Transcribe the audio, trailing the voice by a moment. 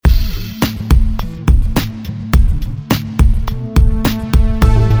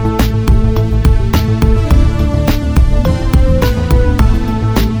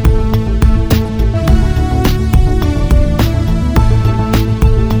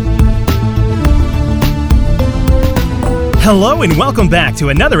Hello and welcome back to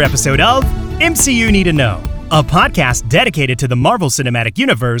another episode of MCU Need to Know, a podcast dedicated to the Marvel Cinematic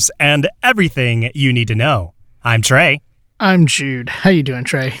Universe and everything you need to know. I'm Trey. I'm Jude. How you doing,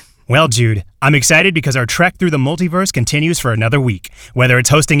 Trey? Well, Jude, I'm excited because our trek through the multiverse continues for another week. Whether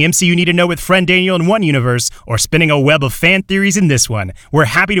it's hosting MCU Need to Know with friend Daniel in one universe or spinning a web of fan theories in this one, we're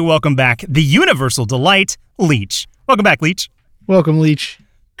happy to welcome back the universal delight, Leech. Welcome back, Leech. Welcome, Leech.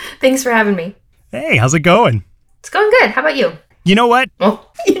 Thanks for having me. Hey, how's it going? It's going good. How about you? You know what?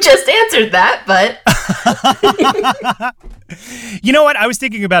 Well, you just answered that, but... You know what? I was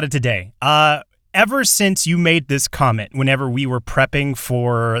thinking about it today. Ever since you made this comment, whenever we were prepping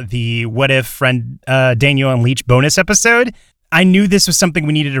for the What If friend Daniel and Leech bonus episode, I knew this was something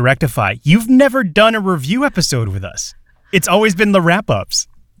we needed to rectify. You've never done a review episode with us. It's always been the wrap-ups.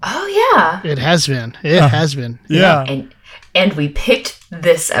 Oh, yeah. It has been. It has been. Yeah. And we picked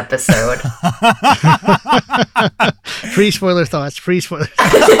this episode. Pre-spoiler thoughts. Pre-spoiler.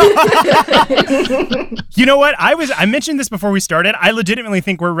 You know what? I mentioned this before we started. I legitimately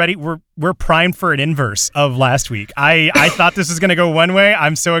think we're ready. We're primed for an inverse of last week. I thought this was going to go one way.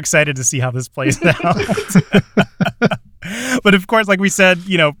 I'm so excited to see how this plays out. But of course, like we said,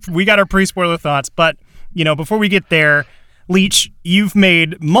 we got our pre-spoiler thoughts. But, before we get there, Leech, you've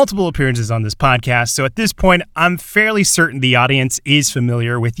made multiple appearances on this podcast, so at this point, I'm fairly certain the audience is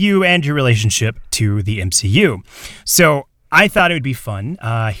familiar with you and your relationship to the MCU. So I thought it would be fun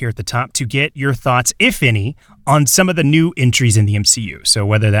here at the top to get your thoughts, if any, on some of the new entries in the MCU. So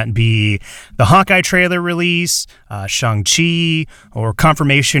whether that be the Hawkeye trailer release, Shang-Chi, or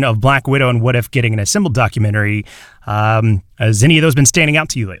confirmation of Black Widow and What If getting an assembled documentary, has any of those been standing out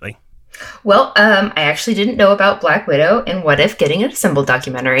to you lately? Well, I actually didn't know about Black Widow and What If getting an assembled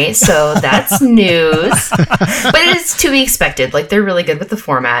documentary, so that's news. But it is to be expected. Like, they're really good with the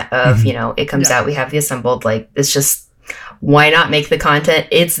format of, it comes out, we have the assembled. Like, it's just, why not make the content?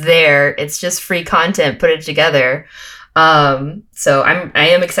 It's there. It's just free content. Put it together. So I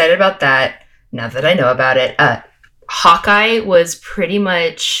am excited about that now that I know about it. Hawkeye was pretty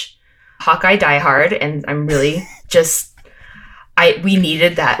much Hawkeye Die Hard, and I'm really just... we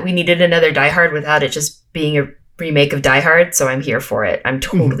needed that. We needed another Die Hard without it just being a remake of Die Hard, so I'm here for it. I'm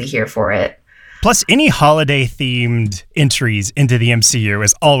totally here for it. Plus, any holiday-themed entries into the MCU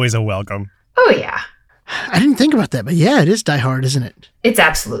is always a welcome. Oh, yeah. I didn't think about that, but yeah, it is Die Hard, isn't it? It's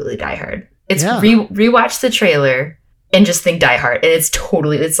absolutely Die Hard. It's rewatch the trailer and just think Die Hard. And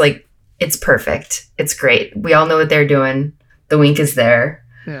it's perfect. It's great. We all know what they're doing. The wink is there.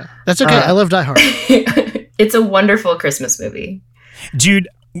 Yeah, that's okay. I love Die Hard. It's a wonderful Christmas movie. Jude,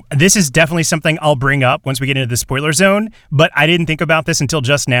 this is definitely something I'll bring up once we get into the spoiler zone, but I didn't think about this until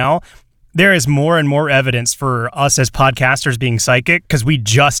just now. There is more and more evidence for us as podcasters being psychic, because we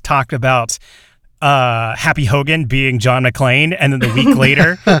just talked about Happy Hogan being John McClane, and then the week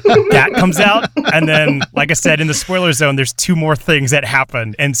later, that comes out. And then, like I said, in the spoiler zone, there's two more things that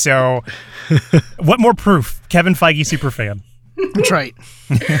happen. And so, what more proof? Kevin Feige, superfan. That's right.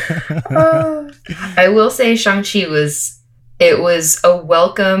 I will say Shang-Chi was a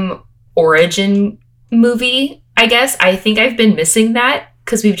welcome origin movie, I guess. I think I've been missing that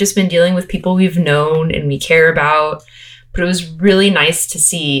because we've just been dealing with people we've known and we care about. But it was really nice to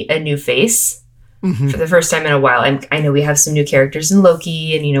see a new face for the first time in a while. I know we have some new characters in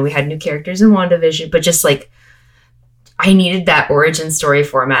Loki and, we had new characters in WandaVision, but just like I needed that origin story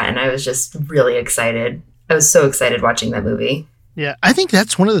format, and I was just really excited. I was so excited watching that movie. Yeah, I think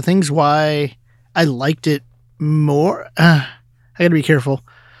that's one of the things why I liked it more. I got to be careful,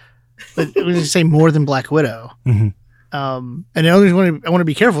 but I was going to say more than Black Widow. And I want to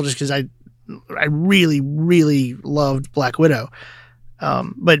be careful just because I really, really loved Black Widow.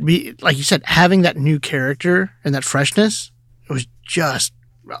 But like you said, having that new character and that freshness, it was just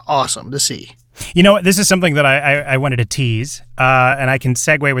awesome to see. You know what? This is something that I wanted to tease, and I can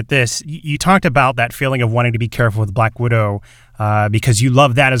segue with this. You talked about that feeling of wanting to be careful with Black Widow because you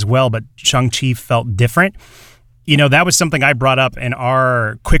love that as well, but Shang-Chi felt different. That was something I brought up in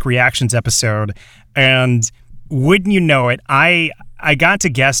our quick reactions episode, and wouldn't you know it, I got to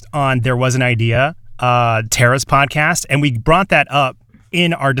guest on There Was an Idea, Tara's podcast, and we brought that up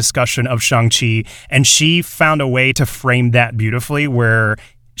in our discussion of Shang-Chi, and she found a way to frame that beautifully where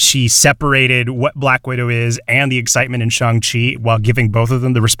she separated what Black Widow is and the excitement in Shang-Chi while giving both of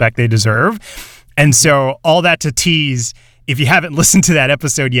them the respect they deserve. And so all that to tease, if you haven't listened to that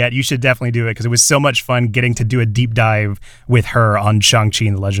episode yet, you should definitely do it because it was so much fun getting to do a deep dive with her on Shang-Chi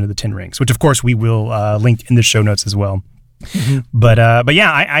and the Legend of the Ten Rings, which of course we will link in the show notes as well. But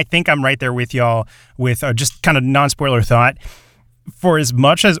yeah, I think I'm right there with y'all with just kind of non-spoiler thought. For as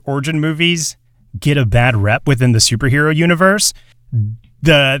much as origin movies get a bad rep within the superhero universe,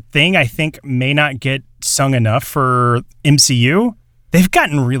 the thing I think may not get sung enough for MCU, they've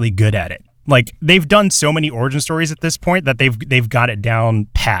gotten really good at it. Like, they've done so many origin stories at this point that they've got it down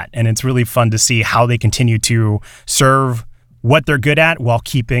pat, and it's really fun to see how they continue to serve what they're good at while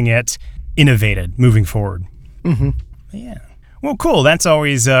keeping it innovated moving forward. Mm-hmm. Yeah. Well, cool. That's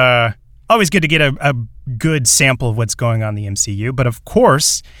always good to get a good sample of what's going on in the MCU. But of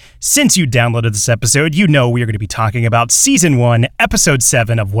course, since you downloaded this episode, you know we are going to be talking about Season 1, Episode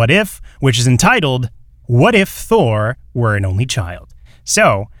 7 of What If, which is entitled, What If Thor Were an Only Child?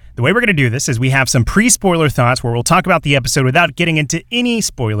 So, the way we're going to do this is we have some pre-spoiler thoughts where we'll talk about the episode without getting into any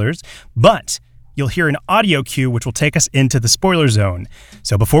spoilers, but you'll hear an audio cue which will take us into the spoiler zone.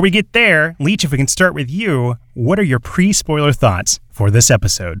 So before we get there, Leech, if we can start with you, what are your pre-spoiler thoughts for this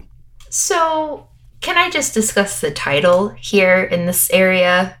episode? So, can I just discuss the title here in this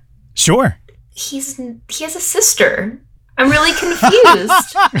area? Sure. He has a sister. I'm really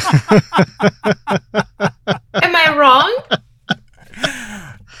confused. Am I wrong?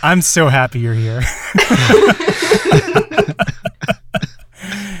 I'm so happy you're here.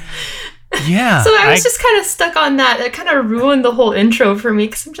 Yeah. So I was just kind of stuck on that. That kind of ruined the whole intro for me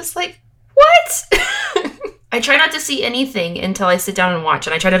because I'm just like, what? I try not to see anything until I sit down and watch,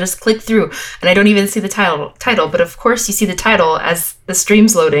 and I try to just click through, and I don't even see the title. But of course, you see the title as the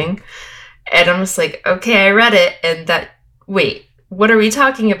stream's loading, and I'm just like, okay, I read it, and wait, what are we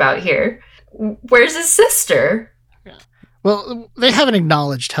talking about here? Where's his sister? Well, they haven't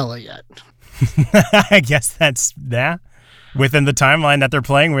acknowledged Hela yet. I guess that's within the timeline that they're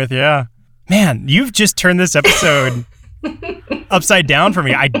playing with, yeah. Man, you've just turned this episode upside down for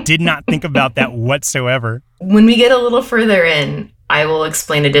me. I did not think about that whatsoever. When we get a little further in, I will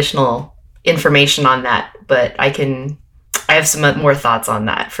explain additional information on that, but I have some more thoughts on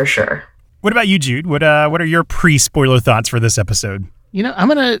that for sure. What about you, Jude? What are your pre-spoiler thoughts for this episode? You know, I'm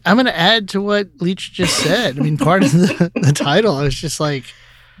gonna add to what Leech just said. I mean, part of the title, I was just like,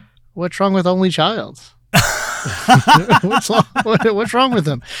 "What's wrong with only child? What's wrong with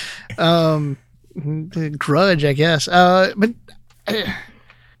them?" Grudge, I guess. But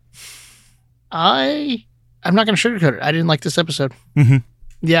I'm not gonna sugarcoat it. I didn't like this episode. Mm-hmm.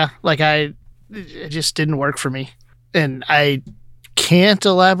 Yeah, like it just didn't work for me, and I can't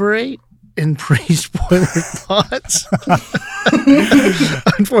elaborate in pre-spoiler thoughts,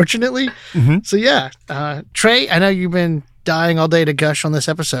 unfortunately. Mm-hmm. So yeah, Trey, I know you've been dying all day to gush on this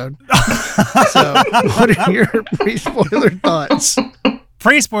episode. So what are your pre-spoiler thoughts?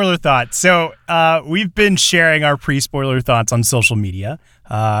 Pre-spoiler thoughts. So we've been sharing our pre-spoiler thoughts on social media,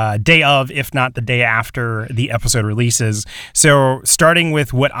 day of, if not the day after the episode releases. So starting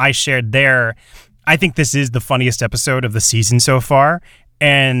with what I shared there, I think this is the funniest episode of the season so far,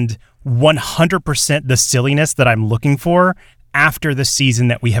 and 100% the silliness that I'm looking for after the season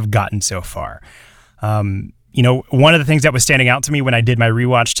that we have gotten so far. You know, one of the things that was standing out to me when I did my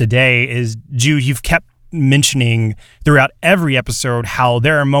rewatch today is, Jude, you've kept mentioning throughout every episode how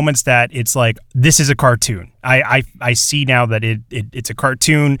there are moments that it's like, this is a cartoon. I see now that it's a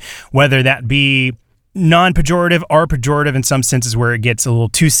cartoon, whether that be non-pejorative or pejorative in some senses where it gets a little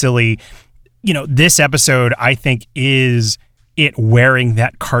too silly. You know, this episode, I think, is it wearing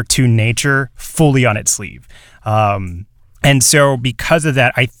that cartoon nature fully on its sleeve. And so because of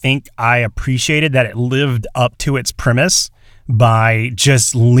that, I think I appreciated that it lived up to its premise by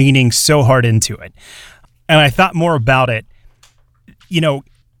just leaning so hard into it. And I thought more about it, you know,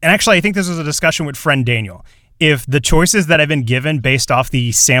 and actually I think this was a discussion with friend Daniel. If the choices that I've been given based off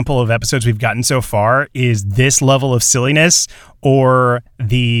the sample of episodes we've gotten so far is this level of silliness or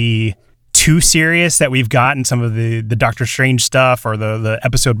the too serious that we've gotten some of the Doctor Strange stuff or the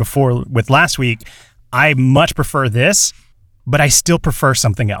episode before with last week, I much prefer this, but I still prefer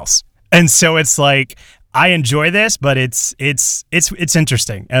something else. And so it's like, I enjoy this, but it's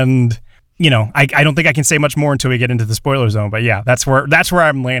interesting. And, you know, I don't think I can say much more until we get into the spoiler zone, but yeah, that's where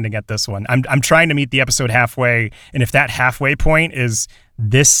I'm landing at this one. I'm trying to meet the episode halfway. And if that halfway point is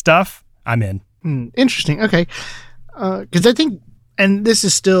this stuff, I'm in. Interesting. Okay. 'Cause I think, and this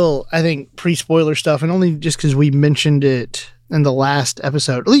is still, I think, pre-spoiler stuff, and only just because we mentioned it in the last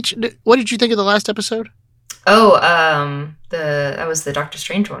episode. Leech, what did you think of the last episode? Oh, that was the Doctor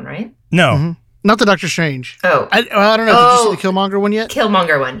Strange one, right? No. Mm-hmm. Not the Doctor Strange. Oh. I don't know. Did you see the Killmonger one yet?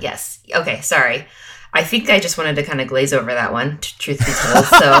 Killmonger one, yes. Okay, sorry. I think I just wanted to kind of glaze over that one, truth be told.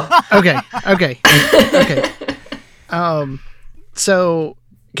 So Okay. So,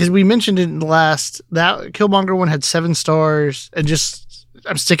 because we mentioned it in the last, that Killmonger one had 7 stars, and just,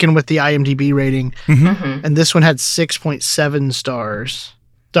 I'm sticking with the IMDb rating. Mm-hmm. And this one had 6.7 stars.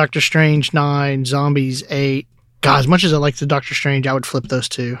 Doctor Strange 9, Zombies 8. God, as much as I like the Doctor Strange, I would flip those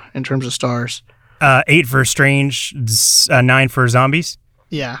two in terms of stars. 8 for Strange, 9 for Zombies.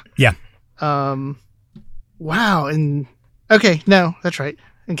 Yeah. Yeah. Wow. And okay, no, that's right.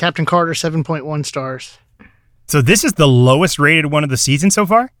 And Captain Carter 7.1 stars. So this is the lowest rated one of the season so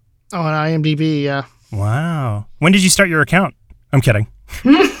far? Oh, on IMDb, yeah. Wow. When did you start your account? I'm kidding.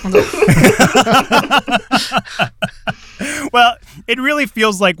 Well, it really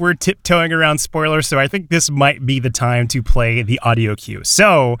feels like we're tiptoeing around spoilers, so I think this might be the time to play the audio cue.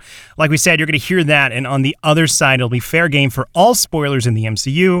 So, like we said, you're going to hear that, and on the other side, it'll be fair game for all spoilers in the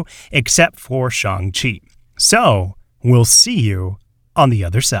MCU, except for Shang-Chi. So, we'll see you on the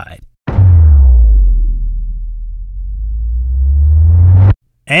other side.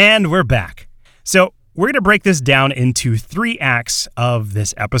 And we're back. So, we're going to break this down into 3 acts of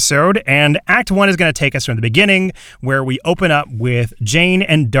this episode, and Act 1 is going to take us from the beginning, where we open up with Jane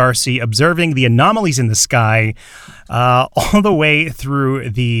and Darcy observing the anomalies in the sky all the way through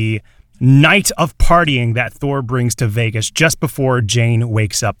the night of partying that Thor brings to Vegas just before Jane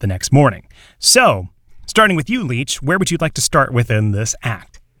wakes up the next morning. So, starting with you, Leech, where would you like to start within this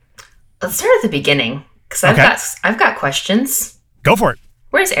act? Let's start at the beginning, because I've got questions. Go for it.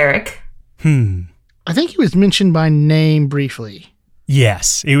 Where's Eric? I think he was mentioned by name briefly.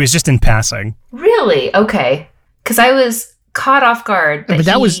 Yes, it was just in passing. Really? Okay. Because I was caught off guard. But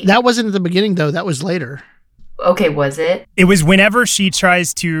that wasn't at the beginning, though. That was later. Okay, was it? It was whenever she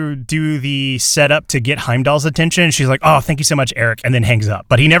tries to do the setup to get Heimdall's attention. She's like, "Oh, thank you so much, Eric," and then hangs up.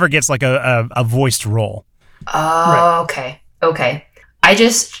 But he never gets like a voiced role. Oh, right. Okay.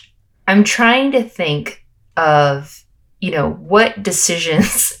 I'm trying to think of, what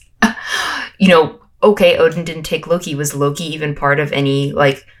decisions, okay, Odin didn't take Loki. Was Loki even part of any,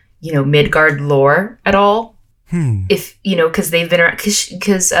 Midgard lore at all? If, because they've been around,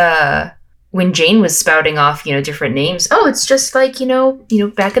 because when Jane was spouting off, different names, it's just like,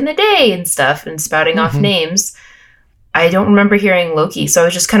 back in the day and stuff, and spouting off names, I don't remember hearing Loki. So I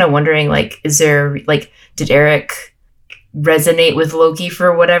was just kind of wondering, did Eric resonate with Loki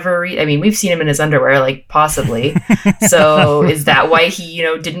for whatever reason? I mean, we've seen him in his underwear, possibly. So is that why he,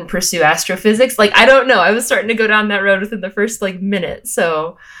 didn't pursue astrophysics? I don't know. I was starting to go down that road within the first minute.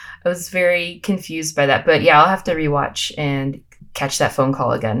 So I was very confused by that. But yeah, I'll have to rewatch and catch that phone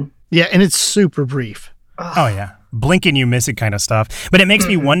call again. Yeah, and it's super brief. Oh yeah. Blink and you miss it kind of stuff. But it makes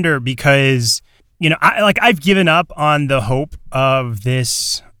me wonder because, I've given up on the hope of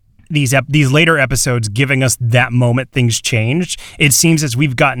these later episodes giving us that moment things changed. It seems as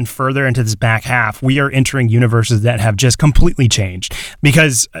we've gotten further into this back half, we are entering universes that have just completely changed.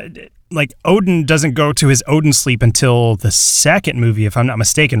 Because, Odin doesn't go to his Odin sleep until the second movie, if I'm not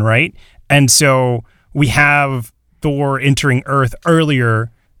mistaken, right? And so we have Thor entering Earth earlier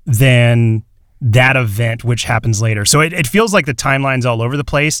than that event, which happens later. So it feels like the timeline's all over the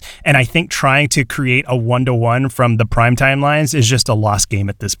place, and I think trying to create a one-to-one from the prime timelines is just a lost game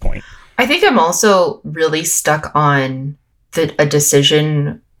at this point. I think I'm also really stuck on that a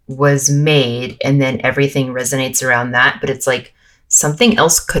decision was made and then everything resonates around that, but it's something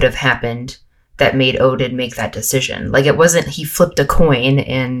else could have happened that made Odin make that decision. It wasn't he flipped a coin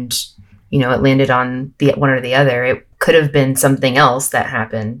and, it landed on the one or the other. It could have been something else that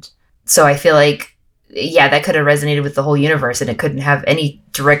happened. So I feel that could have resonated with the whole universe and it couldn't have any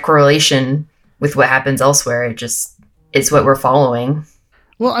direct correlation with what happens elsewhere. It's what we're following.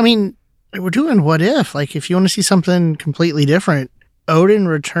 Well, I mean, we're doing what if. If you want to see something completely different, Odin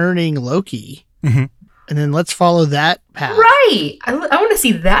returning Loki, and then let's follow that path. Right. I want to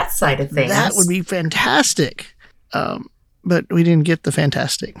see that side of things. That would be fantastic. But we didn't get the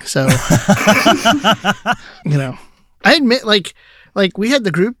fantastic. So, I admit, we had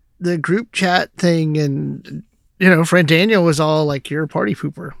the group chat thing, and friend Daniel was all you're a party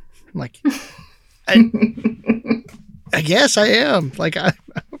pooper. I guess I am. I'm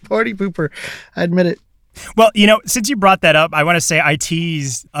a party pooper. I admit it. Well, since you brought that up, I want to say I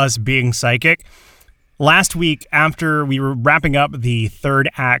teased us being psychic. Last week, after we were wrapping up the third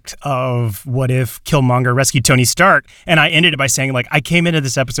act of What If Killmonger Rescued Tony Stark, and I ended it by saying, I came into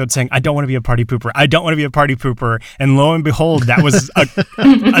this episode saying, I don't want to be a party pooper. I don't want to be a party pooper. And lo and behold, that was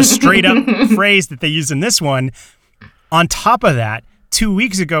a straight up phrase that they used in this one. On top of that, 2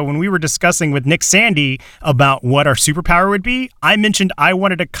 weeks ago when we were discussing with Nick Sandy about what our superpower would be, I mentioned I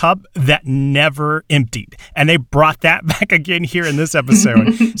wanted a cup that never emptied. And they brought that back again here in this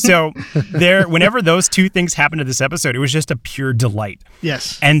episode. So whenever those two things happened to this episode, it was just a pure delight.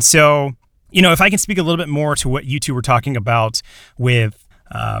 Yes. And so, if I can speak a little bit more to what you two were talking about with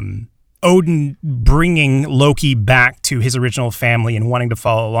Odin bringing Loki back to his original family and wanting to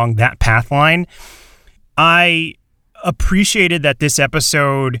follow along that path line. I appreciated that this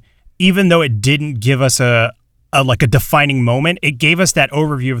episode, even though it didn't give us a defining moment, it gave us that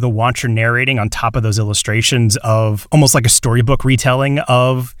overview of the Watcher narrating on top of those illustrations of almost like a storybook retelling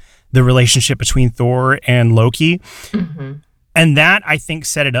of the relationship between Thor and Loki. Mm-hmm. And that, I think,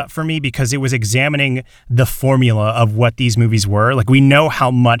 set it up for me because it was examining the formula of what these movies were. Like, we know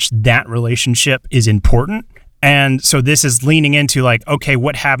how much that relationship is important. And so this is leaning into like, okay,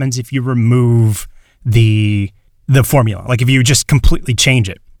 what happens if you remove the formula? Like, if you just completely change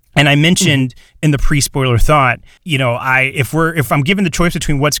it. And I mentioned in the pre-spoiler thought, if I'm given the choice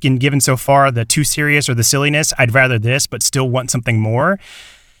between what's been given so far, the too serious or the silliness, I'd rather this, but still want something more.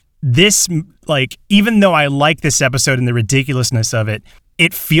 This, like, even though I like this episode and the ridiculousness of it,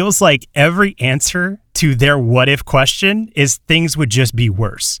 it feels like every answer to their what if question is things would just be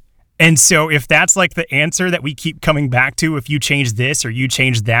worse. And so if that's like the answer that we keep coming back to, if you change this or you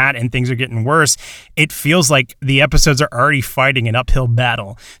change that and things are getting worse, it feels like the episodes are already fighting an uphill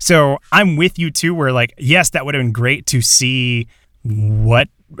battle. So I'm with you too, where like, yes, that would have been great to see what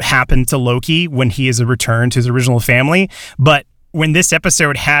happened to Loki when he is returned to his original family. But when this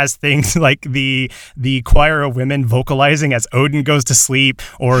episode has things like the choir of women vocalizing as Odin goes to sleep,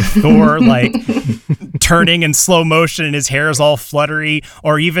 or Thor like turning in slow motion and his hair is all fluttery,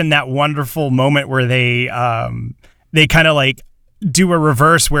 or even that wonderful moment where they kind of like do a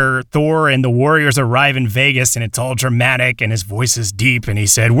reverse where Thor and the warriors arrive in Vegas and it's all dramatic and his voice is deep and he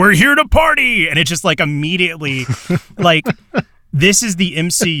said, "We're here to party," and it's just like immediately like, this is the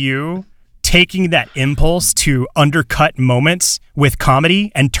MCU taking that impulse to undercut moments with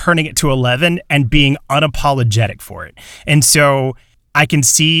comedy and turning it to 11 and being unapologetic for it. And so I can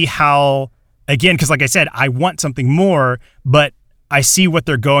see how, again, because like I said, I want something more, but I see what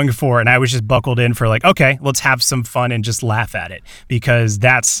they're going for. And I was just buckled in for like, okay, let's have some fun and just laugh at it. Because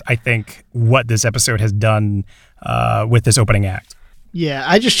that's, I think, what this episode has done with this opening act. Yeah,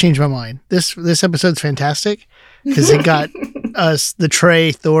 I just changed my mind. This episode's fantastic because it got us the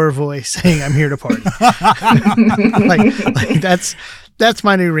Trey Thor voice saying, "I'm here to party." like that's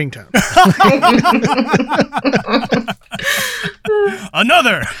my new ringtone.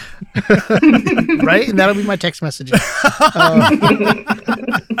 Another. Right? And that'll be my text message. Fantastic.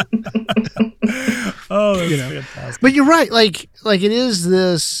 But you're right. Like it is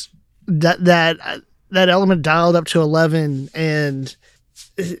this that element dialed up to 11, and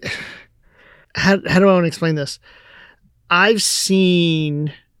how do I want to explain this? I've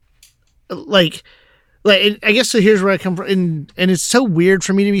seen like I guess, so here's where I come from, and it's so weird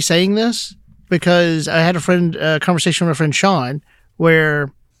for me to be saying this because I had a conversation with my friend Sean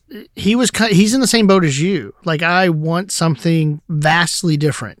where he's in the same boat as you. Like, I want something vastly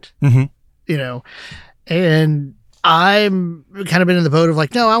different, and I'm kind of been in the boat of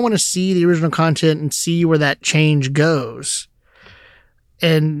like, no, I want to see the original content and see where that change goes.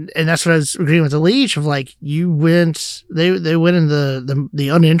 And that's what I was agreeing with the Leech of like, they went in the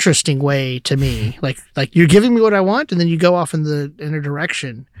uninteresting way to me. Like you're giving me what I want and then you go off in a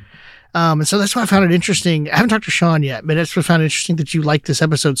direction. And so that's why I found it interesting. I haven't talked to Sean yet, but that's what I found interesting that you liked this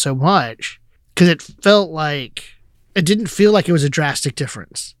episode so much, because it felt like it didn't feel like it was a drastic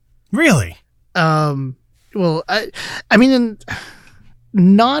difference. Really? Well, I mean,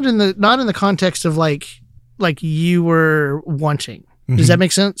 not in the context of like you were wanting. Does that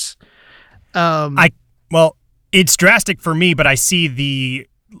make sense? Well, it's drastic for me, but I see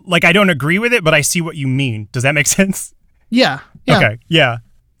I don't agree with it, but I see what you mean. Does that make sense? Yeah. Okay. Yeah.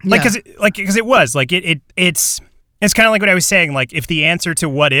 Because it was like it's kind of like what I was saying. Like, if the answer to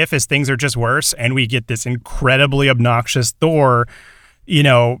what if is things are just worse, and we get this incredibly obnoxious Thor,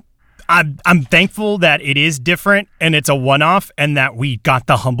 I'm thankful that it is different and it's a one-off, and that we got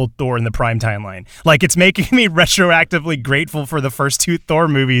the humbled Thor in the prime timeline. Like, it's making me retroactively grateful for the first two Thor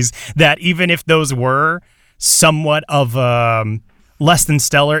movies, that even if those were somewhat of less than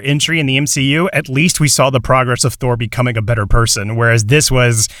stellar entry in the MCU, at least we saw the progress of Thor becoming a better person, whereas this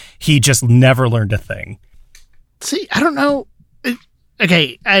was, he just never learned a thing. See, I don't know.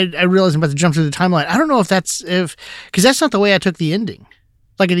 Okay, I realize I'm about to jump through the timeline. I don't know because that's not the way I took the ending.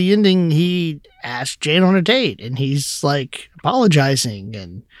 Like, at the ending, he asked Jane on a date, and he's like apologizing,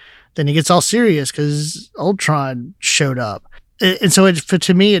 and then he gets all serious because Ultron showed up. And so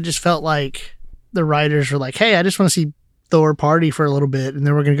to me, it just felt like the writers were like, "Hey, I just want to see Thor party for a little bit, and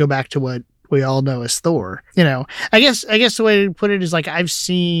then we're going to go back to what we all know as Thor." I guess the way to put it is like, I've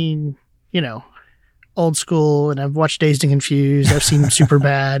seen, Old School, and I've watched Dazed and Confused. I've seen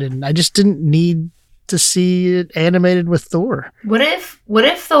Superbad, and I just didn't need to see it animated with Thor. What if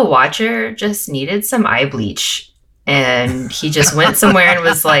the Watcher just needed some eye bleach and he just went somewhere and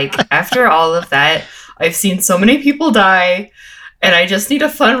was like, after all of that, I've seen so many people die and I just need a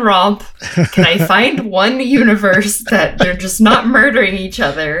fun romp. Can I find one universe that they're just not murdering each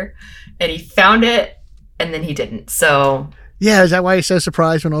other? And he found it and then he didn't. So yeah, is that why he's so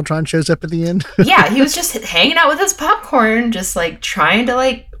surprised when Ultron shows up at the end? yeah, he was just hanging out with his popcorn, just like trying to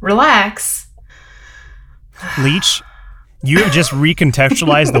like relax. Leech, you have just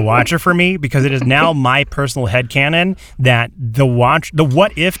recontextualized the Watcher for me, because it is now my personal headcanon that the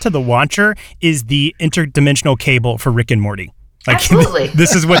what if to the Watcher is the interdimensional cable for Rick and Morty. Like, absolutely.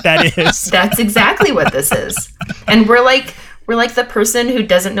 This is what that is. That's exactly what this is. And we're like the person who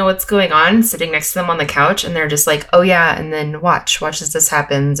doesn't know what's going on sitting next to them on the couch, and they're just like, oh yeah, and then watch as this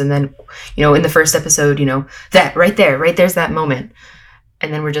happens, and then, you know, in the first episode, you know, that right there's that moment.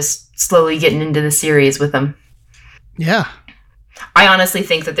 And then we're just slowly getting into the series with them. Yeah. I honestly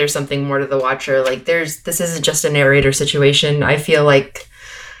think that there's something more to the Watcher. Like, this isn't just a narrator situation. I feel like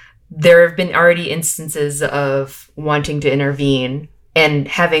there have been already instances of wanting to intervene and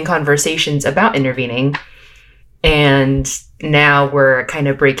having conversations about intervening. And now we're kind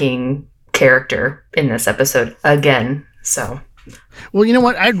of breaking character in this episode again. So, well, you know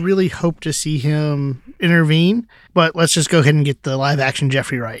what? I'd really hope to see him intervene, but let's just go ahead and get the live action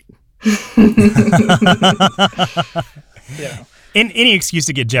Jeffrey Wright. Yeah. Any excuse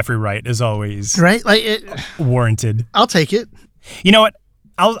to get Jeffrey Wright is always right, like warranted. I'll take it. You know what?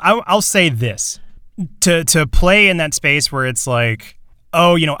 I'll say this to play in that space where it's like,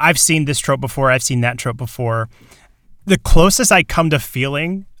 oh, you know, I've seen this trope before, I've seen that trope before. The closest I come to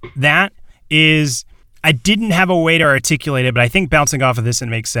feeling that is, I didn't have a way to articulate it, but I think bouncing off of this, it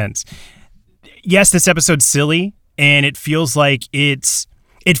makes sense. Yes, this episode's silly, and it feels like it's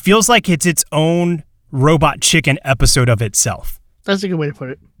its own Robot Chicken episode of itself. That's a good way to put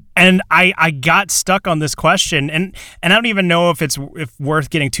it. And I got stuck on this question, and I don't even know if it's worth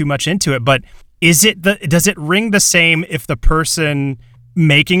getting too much into it, but does it ring the same if the person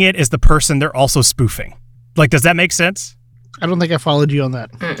making it is the person they're also spoofing? Like, does that make sense? I don't think I followed you on that.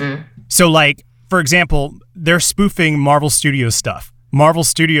 Mm-mm. So, like, for example, they're spoofing Marvel Studios stuff. Marvel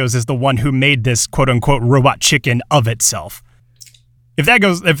Studios is the one who made this quote-unquote Robot Chicken of itself. You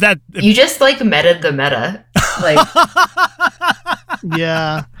just, like, meta'd the meta. Like,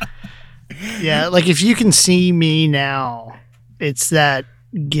 yeah. Yeah, like, if you can see me now, it's that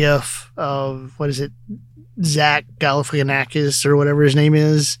gif of, what is it, Zach Galifianakis or whatever his name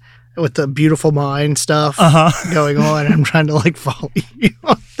is, with the beautiful mind stuff going on. I'm trying to, like, follow you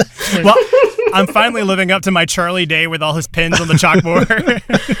on that. Well, I'm finally living up to my Charlie Day with all his pins on the chalkboard.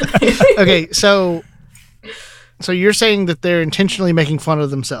 Okay, so you're saying that they're intentionally making fun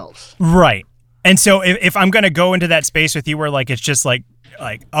of themselves. Right. And so if I'm going to go into that space with you where, like, it's just like,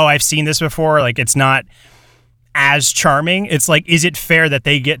 oh, I've seen this before, like, it's not as charming, it's like, is it fair that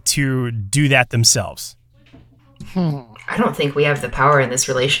they get to do that themselves? I don't think we have the power in this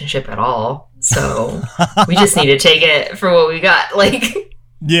relationship at all. So we just need to take it for what we got. Like,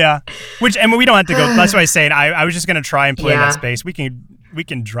 yeah. And we don't have to go. That's what I was saying. I was just going to try and play in that space. We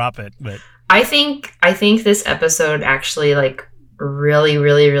can drop it, but I think this episode actually, like, really,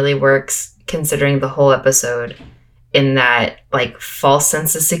 really, really works, considering the whole episode, in that, like, false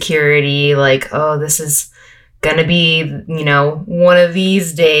sense of security, like, oh, this is gonna be, you know, one of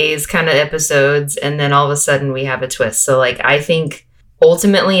these days kind of episodes, and then all of a sudden we have a twist. So, like, I think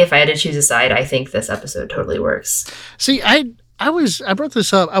ultimately, if I had to choose a side, I think this episode totally works. See, I brought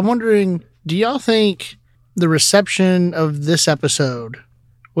this up. I'm wondering, do y'all think the reception of this episode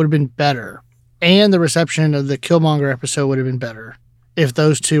would have been better, and the reception of the Killmonger episode would have been better if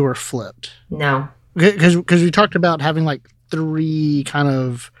those two were flipped? No. Because we talked about having, like, 3 kind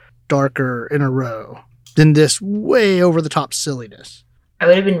of darker in a row than this way over the top silliness. I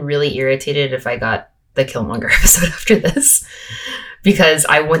would have been really irritated if I got the Killmonger episode after this, because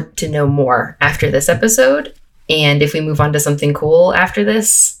I want to know more after this episode. And if we move on to something cool after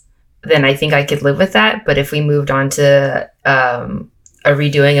this, then I think I could live with that. But if we moved on to a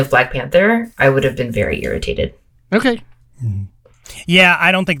redoing of Black Panther, I would have been very irritated. Okay. Yeah,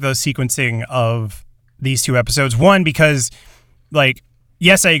 I don't think the sequencing of these 2 episodes, one, because, like,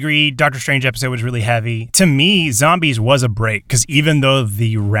 yes, I agree, Doctor Strange episode was really heavy. To me, Zombies was a break, because even though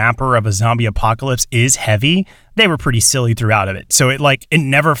the wrapper of a zombie apocalypse is heavy, they were pretty silly throughout of it. So it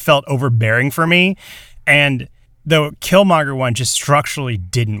never felt overbearing for me. And the Killmonger one just structurally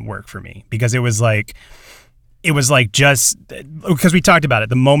didn't work for me, because it was like just, because we talked about it,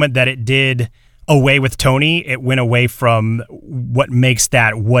 the moment that it did away with Tony, it went away from what makes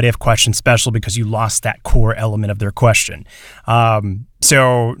that what if question special, because you lost that core element of their question.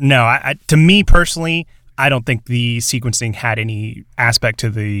 So no, to me personally, I don't think the sequencing had any aspect to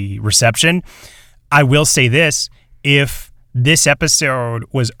the reception. I will say this, if this episode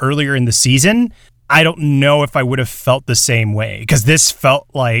was earlier in the season, I don't know if I would have felt the same way, because this felt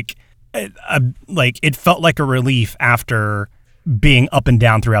like it felt like a relief after being up and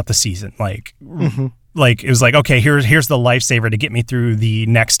down throughout the season. Like it was like, okay, here's the lifesaver to get me through the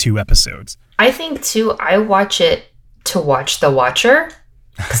next 2 episodes. I think too, I watch it to watch The Watcher,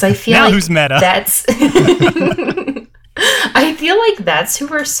 because I feel now like who's meta? That's I feel like that's who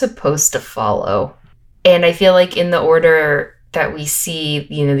we're supposed to follow. And I feel like in the order that we see,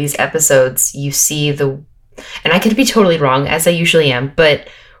 these episodes, you see and I could be totally wrong, as I usually am, but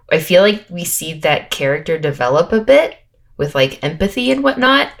I feel like we see that character develop a bit with like empathy and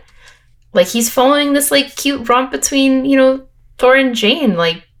whatnot. Like he's following this like cute romp between, Thor and Jane,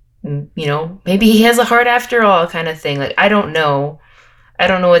 like, maybe he has a heart after all kind of thing. Like, I don't know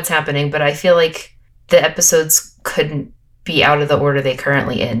what's happening, but I feel like the episodes couldn't be out of the order they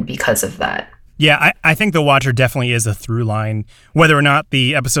currently in because of that. Yeah, I think The Watcher definitely is a through line. Whether or not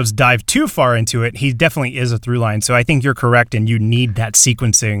the episodes dive too far into it, he definitely is a through line. So I think you're correct, and you need that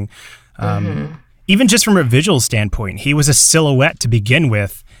sequencing. Even just from a visual standpoint, he was a silhouette to begin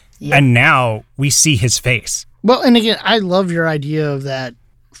with, and now we see his face. Well, and again, I love your idea of that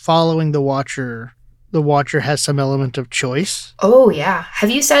following The Watcher has some element of choice. Oh, yeah.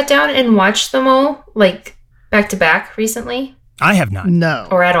 Have you sat down and watched them all, like, back to back recently? I have not. No.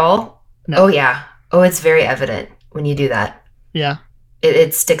 Or at all? No. Oh, yeah. Oh, it's very evident when you do that. Yeah.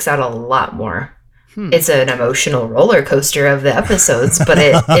 It sticks out a lot more. It's an emotional roller coaster of the episodes, but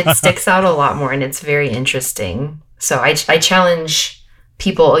it sticks out a lot more, and it's very interesting. So I challenge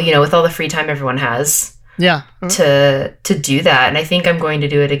people, with all the free time everyone has, to do that. And I think I'm going to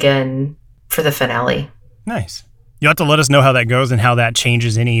do it again for the finale. Nice. You'll have to let us know how that goes and how that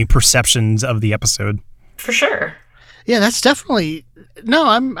changes any perceptions of the episode. For sure. Yeah, that's definitely. No,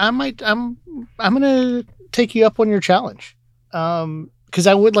 I'm gonna take you up on your challenge. Because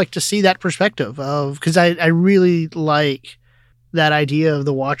I would like to see that perspective because I really like that idea of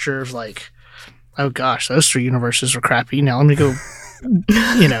The Watcher of like, oh gosh, those 3 universes are crappy. Now let me go,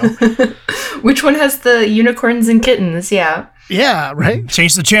 Which one has the unicorns and kittens? Yeah. Yeah, right?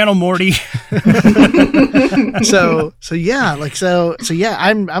 Change the channel, Morty. So yeah,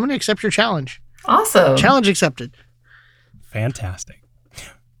 I'm going to accept your challenge. Awesome. Challenge accepted. Fantastic.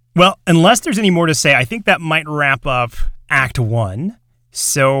 Well, unless there's any more to say, I think that might wrap up Act 1.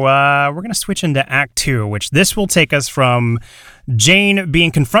 So we're going to switch into Act 2, which this will take us from Jane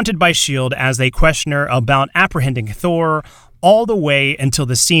being confronted by S.H.I.E.L.D. as they question her about apprehending Thor, all the way until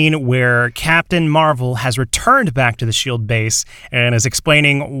the scene where Captain Marvel has returned back to the S.H.I.E.L.D. base and is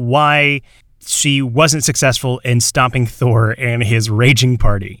explaining why she wasn't successful in stopping Thor and his raging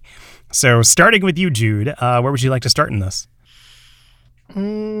party. So starting with you, Jude, where would you like to start in this?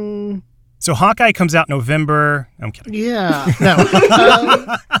 So Hawkeye comes out November. I'm kidding. Yeah. No.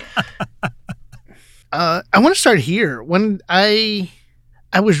 I want to start here. When I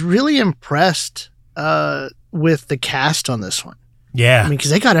was really impressed with the cast on this one. Yeah. I mean,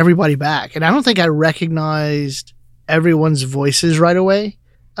 because they got everybody back. And I don't think I recognized everyone's voices right away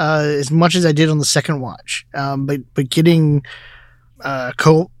as much as I did on the second watch. But getting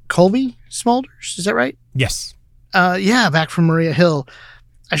Colby Smulders, is that right? Yes. Back from Maria Hill.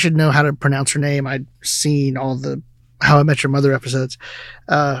 I should know how to pronounce her name. I'd seen all the How I Met Your Mother episodes.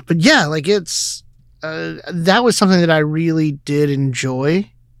 But yeah, like it's, that was something that I really did enjoy,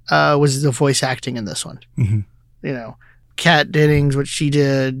 was the voice acting in this one. Mm-hmm. Kat Dennings, what she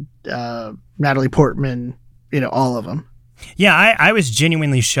did, Natalie Portman, all of them. Yeah, I was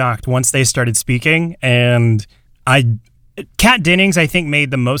genuinely shocked once they started speaking, and Kat Dennings, I think,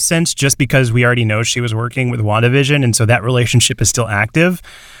 made the most sense just because we already know she was working with WandaVision, and so that relationship is still active.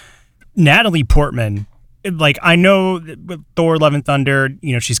 Natalie Portman, I know with Thor: Love and Thunder,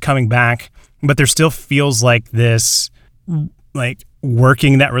 she's coming back, but there still feels like this,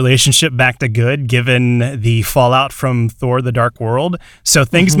 working that relationship back to good, given the fallout from Thor: The Dark World. So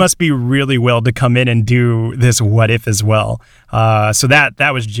things must be really well to come in and do this what if as well. So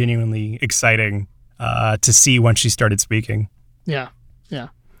that was genuinely exciting to see when she started speaking. Yeah.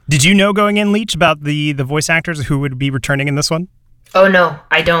 Did you know going in, Leech, about the voice actors who would be returning in this one? Oh no,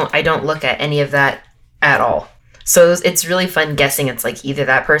 I don't look at any of that at all. So it's really fun guessing. It's like either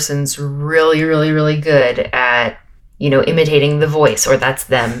that person's really, really, really good at, imitating the voice, or that's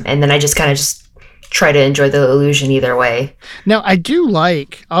them. And then I just kind of try to enjoy the illusion either way. Now, I do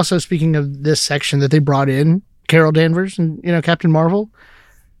like, also speaking of this section, that they brought in Carol Danvers and, Captain Marvel.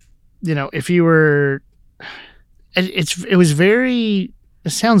 If you were, it was very, it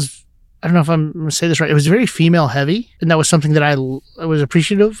sounds, I don't know if I'm going to say this right. It was very female heavy. And that was something that I was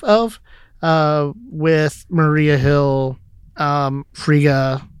appreciative of, with Maria Hill,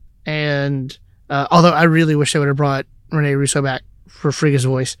 Frigga, and, although I really wish they would have brought Renee Russo back for Frigga's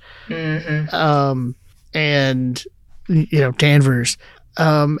voice. Mm-hmm. And Danvers.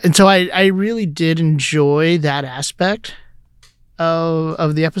 And so I really did enjoy that aspect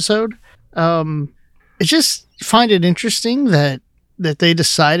of the episode. I just find it interesting that they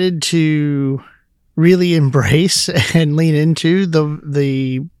decided to really embrace and lean into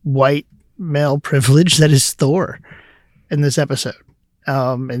the white male privilege that is Thor in this episode.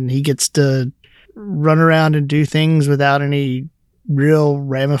 And he gets to run around and do things without any real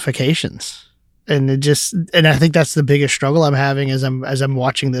ramifications. And I think that's the biggest struggle I'm having as I'm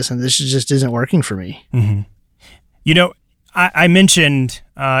watching this, and this just isn't working for me. Mm-hmm. I mentioned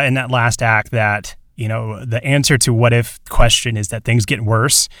in that last act that the answer to what if question is that things get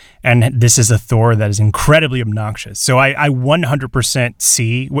worse, and this is a Thor that is incredibly obnoxious. So I 100%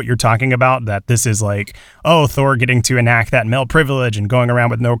 see what you're talking about, that this is like, oh, Thor getting to enact that male privilege and going around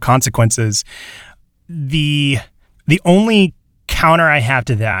with no consequences. The only counter I have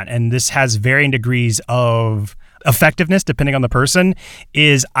to that, and this has varying degrees of effectiveness depending on the person,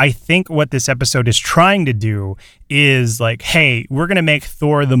 is I think what this episode is trying to do is like, hey, we're going to make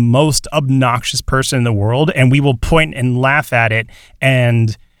Thor the most obnoxious person in the world, and we will point and laugh at it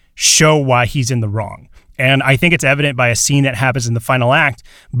and show why he's in the wrong. And I think it's evident by a scene that happens in the final act,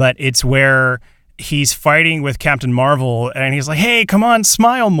 but it's where he's fighting with Captain Marvel and he's like, hey, come on,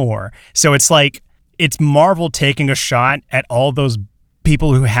 smile more. So it's like, it's Marvel taking a shot at all those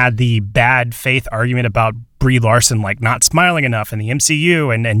people who had the bad faith argument about Brie Larson like not smiling enough in the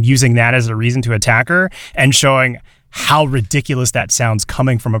MCU and using that as a reason to attack her, and showing how ridiculous that sounds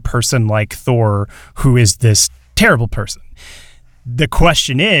coming from a person like Thor, who is this terrible person. The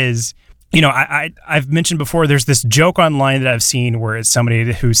question is, I've mentioned before, there's this joke online that I've seen where it's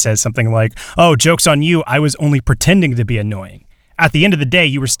somebody who says something like, oh, joke's on you, I was only pretending to be annoying. At the end of the day,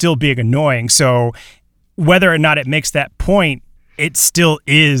 you were still being annoying. So whether or not it makes that point, it still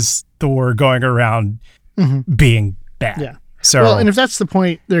is Thor going around being bad. Yeah. So, well, and if that's the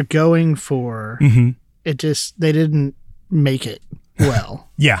point they're going for, they didn't make it well.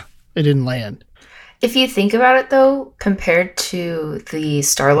 Yeah. It didn't land. If you think about it, though, compared to the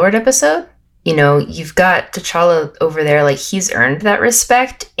Star-Lord episode, you've got T'Challa over there, like, he's earned that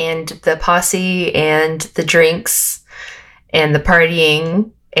respect, and the posse and the drinks and the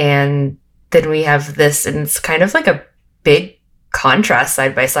partying, and then we have this, and it's kind of like a big contrast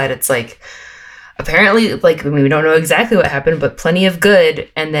side by side. It's like, apparently, like, we don't know exactly what happened, but plenty of good,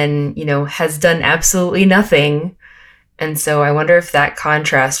 and then, has done absolutely nothing. And so I wonder if that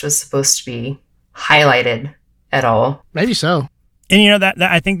contrast was supposed to be highlighted at all. Maybe so. And that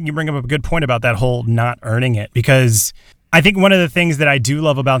I think you bring up a good point about that whole not earning it, because I think one of the things that I do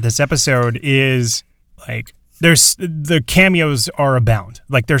love about this episode is, like, the cameos are abound.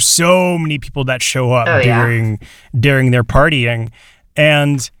 Like, there's so many people that show up during their partying,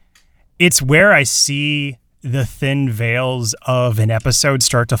 and it's where I see the thin veils of an episode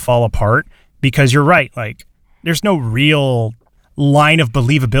start to fall apart, because you're right, like, there's no real line of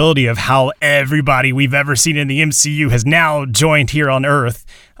believability of how everybody we've ever seen in the MCU has now joined here on Earth.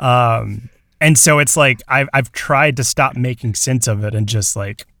 And so it's like, I've tried to stop making sense of it and just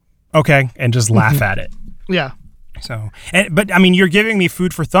like, okay, and just laugh at it. Yeah. So, but I mean, you're giving me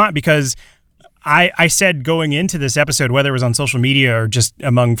food for thought, because I said going into this episode, whether it was on social media or just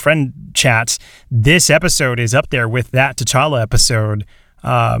among friend chats, this episode is up there with that T'Challa episode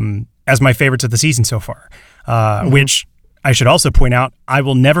as my favorites of the season so far, which I should also point out, I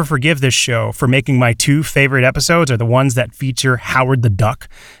will never forgive this show for making my two favorite episodes are the ones that feature Howard the Duck.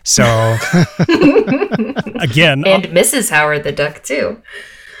 So, again. And Mrs. Howard the Duck, too.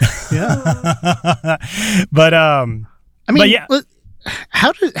 Yeah. But, I mean, but yeah.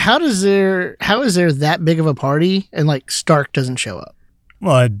 How is there that big of a party and like Stark doesn't show up?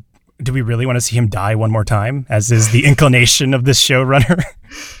 Well, do we really want to see him die one more time, as is the inclination of this showrunner?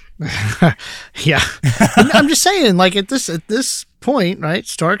 Yeah. I'm just saying, like, at this point, right,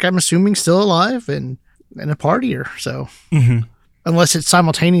 Stark, I'm assuming still alive and a partier, so unless it's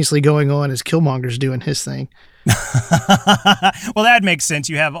simultaneously going on as Killmonger's doing his thing. Well, that makes sense.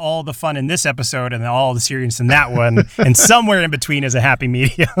 You have all the fun in this episode and all the seriousness in that one, and somewhere in between is a happy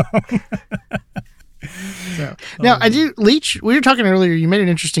medium. So, now, Leech, we were talking earlier, you made an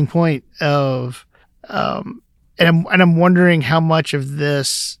interesting point of And I'm wondering how much of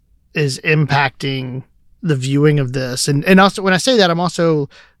this is impacting the viewing of this. And also when I say that, I'm also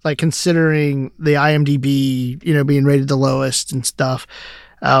like considering the IMDb, being rated the lowest and stuff.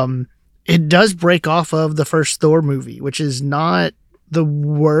 It does break off of the first Thor movie, which is not the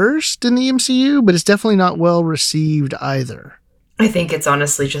worst in the MCU, but it's definitely not well received either. I think it's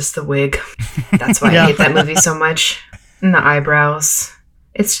honestly just the wig. That's why I hate that movie so much. And the eyebrows.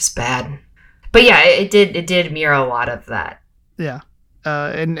 It's just bad. But yeah, it did mirror a lot of that. Yeah.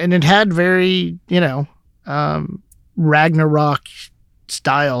 And it had very, Ragnarok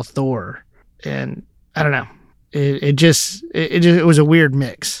style Thor. And I don't know. It was a weird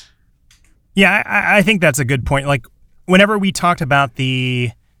mix. Yeah, I think that's a good point. Like, whenever we talked about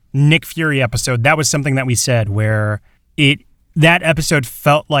the Nick Fury episode, that was something that we said where that episode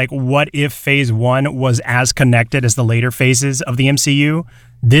felt like what if phase 1 was as connected as the later phases of the MCU.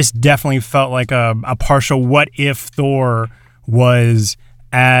 This definitely felt like a partial what if Thor was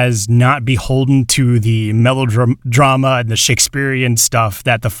as not beholden to the melodrama and the Shakespearean stuff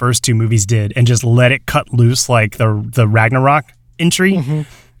that the first two movies did and just let it cut loose like the Ragnarok entry. Mm-hmm.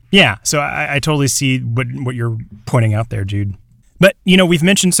 Yeah, so I totally see what you're pointing out there, Jude. But, we've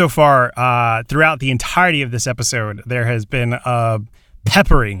mentioned so far throughout the entirety of this episode, there has been a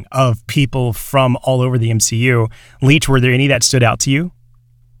peppering of people from all over the MCU. Leech, were there any that stood out to you?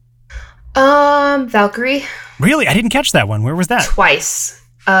 Valkyrie. Really? I didn't catch that one. Where was that? Twice.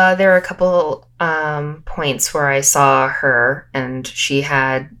 There were a couple points where I saw her and she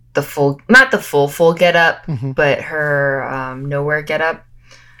had not the full get up, mm-hmm. but her nowhere get up.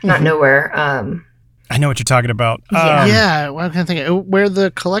 Not mm-hmm. nowhere. I know what you're talking about. Yeah, well, I can't think of where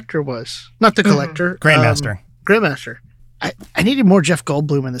the Collector was. Not the Collector. Grandmaster. Grandmaster. I needed more Jeff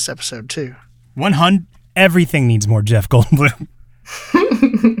Goldblum in this episode, too. 100. Everything needs more Jeff Goldblum.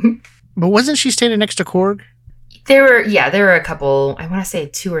 But wasn't she standing next to Korg? There were a couple, I want to say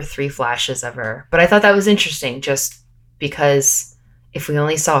 2 or 3 flashes of her. But I thought that was interesting just because if we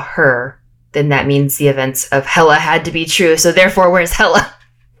only saw her, then that means the events of Hela had to be true. So therefore, where's Hela?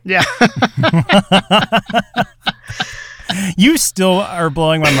 Yeah. You still are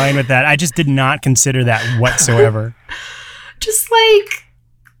blowing my mind with that. I just did not consider that whatsoever. Just like,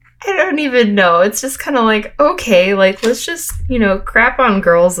 I don't even know. It's just kind of like, okay, like, let's just, crap on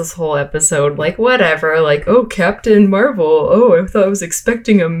girls this whole episode. Like, whatever. Like, oh, Captain Marvel. Oh, I thought I was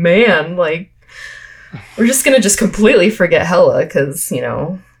expecting a man. Like, we're just going to just completely forget Hela because,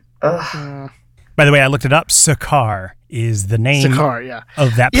 ugh. By the way, I looked it up. Sakaar is the name of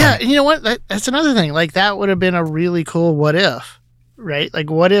that planet. Yeah, and you know what? That's another thing. Like, that would have been a really cool what if, right? Like,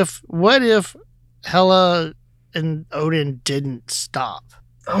 what if Hela and Odin didn't stop?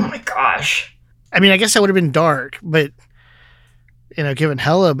 Oh my gosh. I mean, I guess that would have been dark, but, given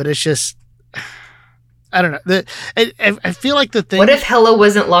Hela, but it's just, I don't know. I feel like the thing... What if Hela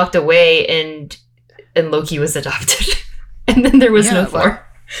wasn't locked away and Loki was adopted? And then there was no Thor.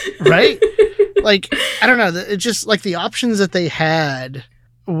 Right? Like, I don't know. It's just like the options that they had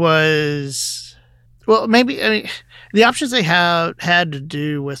was, well, maybe, I mean, the options they had to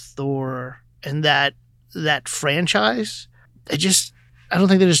do with Thor and that franchise, I don't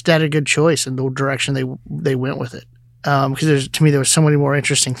think they just had a good choice in the direction they went with it. Because to me, there was so many more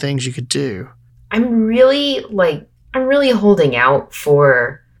interesting things you could do. I'm really holding out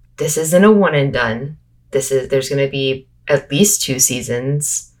for, this isn't a one and done. There's going to be at least 2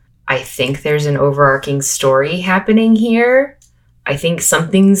 seasons. I think there's an overarching story happening here. I think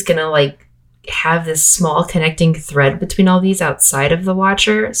something's going to have this small connecting thread between all these outside of the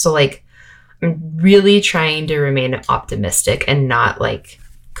Watcher. So I'm really trying to remain optimistic and not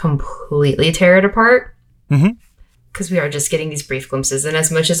completely tear it apart. Mm-hmm. Because we are just getting these brief glimpses. And as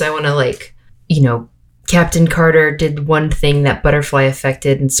much as I want to Captain Carter did one thing that Butterfly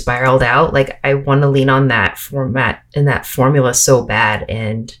affected and spiraled out. I want to lean on that format and that formula so bad.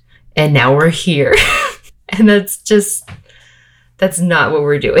 And now we're here. And that's not what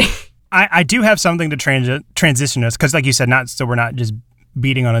we're doing. I do have something to transition us, because like you said, we're not just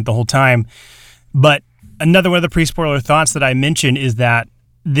beating on it the whole time. But another one of the pre-spoiler thoughts that I mentioned is that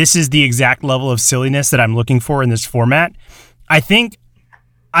this is the exact level of silliness that I'm looking for in this format. I think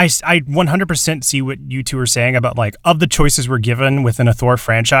I 100% see what you two are saying about of the choices we're given within a Thor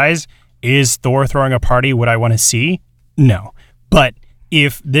franchise, is Thor throwing a party what I want to see? No. But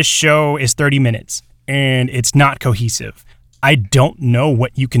if this show is 30 minutes and it's not cohesive, I don't know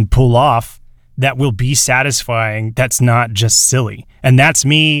what you can pull off that will be satisfying that's not just silly. And that's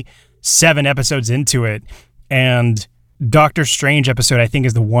me 7 episodes into it, and Doctor Strange episode, I think,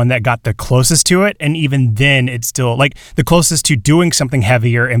 is the one that got the closest to it. And even then, it's still like the closest to doing something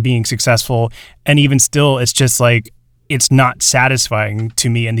heavier and being successful. And even still, it's just like, it's not satisfying to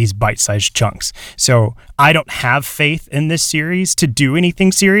me in these bite-sized chunks. So I don't have faith in this series to do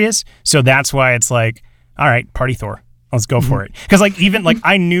anything serious. So that's why it's like, all right, Party Thor. Let's go for it. Because like even like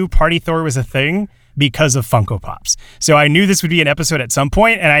I knew Party Thor was a thing because of Funko Pops. So I knew this would be an episode at some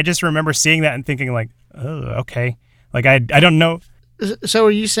point, and I just remember seeing that and thinking like, oh, okay. Like I don't know. So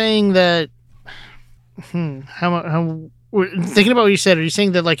are you saying that? How thinking about what you said? Are you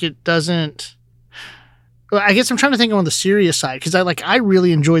saying that like it doesn't? Well, I guess I'm trying to think on the serious side because I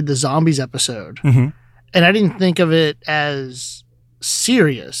really enjoyed the zombies episode, and I didn't think of it as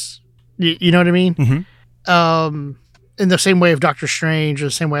serious. You know what I mean? In the same way of Doctor Strange, or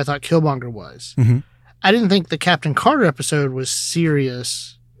the same way I thought Killmonger was. I didn't think the Captain Carter episode was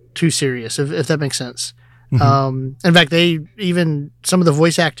too serious, if that makes sense. In fact, some of the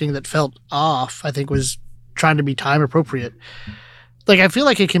voice acting that felt off, I think, was trying to be time appropriate. Like, I feel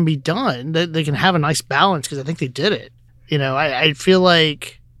like it can be done, that they can have a nice balance, because I think they did it. You know, I feel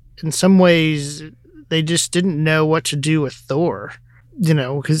like in some ways they just didn't know what to do with Thor. You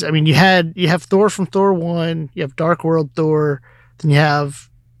know, because I mean, you have Thor from Thor 1, you have Dark World Thor, then you have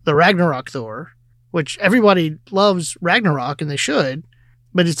the Ragnarok Thor, which everybody loves Ragnarok, and they should,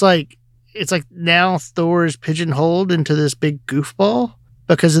 but it's like now Thor is pigeonholed into this big goofball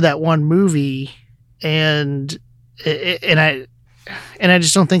because of that one movie, and I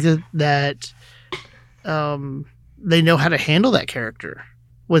just don't think that they know how to handle that character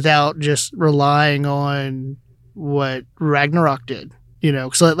without just relying on what Ragnarok did. You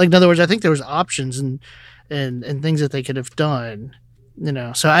know, so like in other words, I think there was options and things that they could have done. You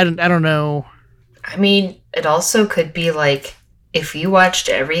know, so I don't know. I mean, it also could be like if you watched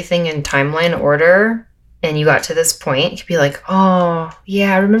everything in timeline order and you got to this point, you'd be like, oh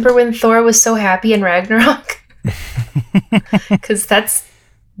yeah, remember when Thor was so happy in Ragnarok? Because that's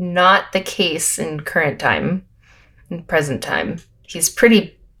not the case in present time. He's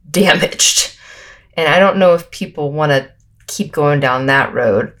pretty damaged, and I don't know if people want to keep going down that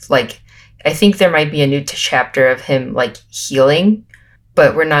road. Like, I think there might be a new chapter of him like healing,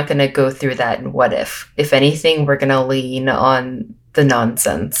 but we're not going to go through that in What If. If anything, we're going to lean on the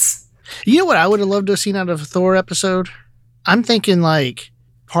nonsense. You know what I would have loved to have seen out of a Thor episode? I'm thinking like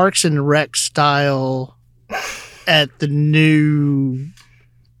Parks and Rec style at where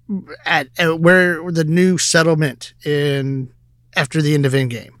the new settlement after the end of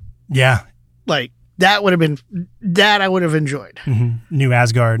Endgame. Yeah. Like, I would have enjoyed. New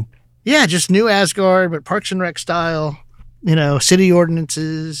Asgard. Yeah, just new Asgard, but Parks and Rec style, you know, city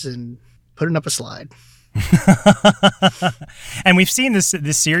ordinances and putting up a slide. And we've seen this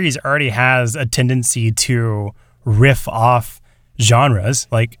series already has a tendency to riff off genres.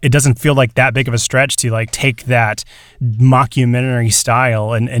 Like, it doesn't feel like that big of a stretch to like take that mockumentary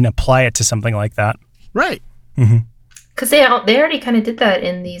style and apply it to something like that. Right. Because they already kind of did that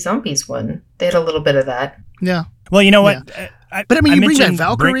in the Zombies one. They had a little bit of that. Yeah. Well, you know what? Yeah. But I mean, you bring that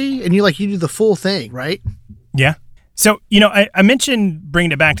Valkyrie and you do the full thing, right? Yeah. So, you know, I mentioned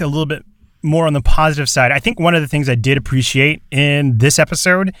bringing it back to a little bit more on the positive side. I think one of the things I did appreciate in this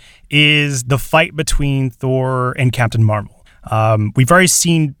episode is the fight between Thor and Captain Marvel. We've already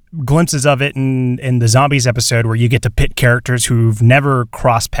seen glimpses of it in the Zombies episode, where you get to pit characters who've never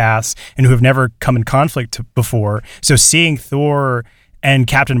crossed paths and who have never come in conflict before. So seeing Thor and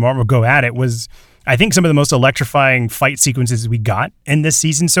Captain Marvel go at it was, I think, some of the most electrifying fight sequences we got in this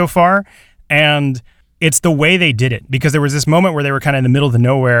season so far. And it's the way they did it, because there was this moment where they were kind of in the middle of the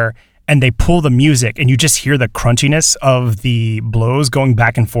nowhere and they pull the music and you just hear the crunchiness of the blows going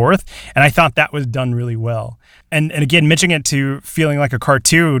back and forth. And I thought that was done really well. And again, mentioning it to feeling like a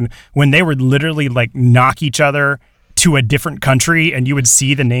cartoon, when they would literally like knock each other to a different country and you would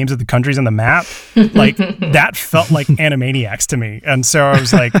see the names of the countries on the map, like that felt like Animaniacs to me. And so I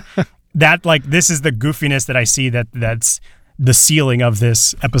was like, this is the goofiness that I see that's the ceiling of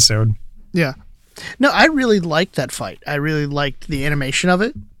this episode. Yeah. No, I really liked that fight. I really liked the animation of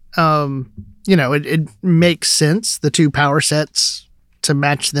it. You know, it makes sense, the two power sets, to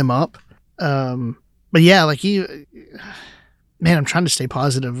match them up. But yeah, like man, I'm trying to stay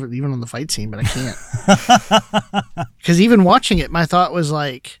positive even on the fight scene, but I can't. Because even watching it, my thought was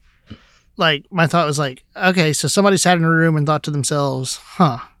like, okay, so somebody sat in a room and thought to themselves,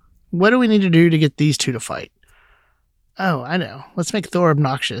 what do we need to do to get these two to fight? Oh, I know. Let's make Thor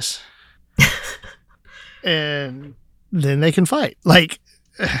obnoxious. And then they can fight. Like,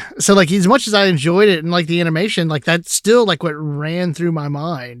 so like, as much as I enjoyed it and like the animation, like that's still like what ran through my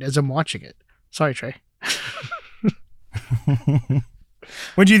mind as I'm watching it. Sorry, Trey.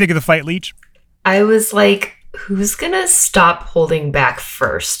 What do you think of the fight, Leech? I was like, who's gonna stop holding back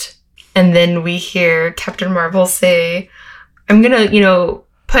first? And then we hear Captain Marvel say, I'm gonna,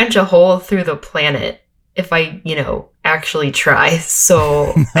 punch a hole through the planet if I, actually try.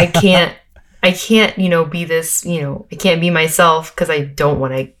 So I can't, be this, I can't be myself because I don't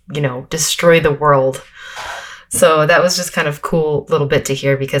want to, destroy the world. So that was just kind of cool little bit to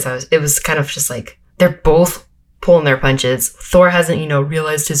hear because it was kind of just like, they're both pulling their punches. Thor hasn't,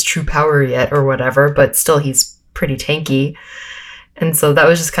 realized his true power yet or whatever, but still he's pretty tanky. And so that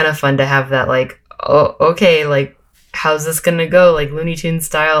was just kind of fun to have that, like, oh, okay, like, how's this gonna go? Like Looney Tunes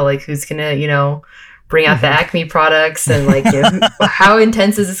style, like who's gonna, bring out the Acme products and like, how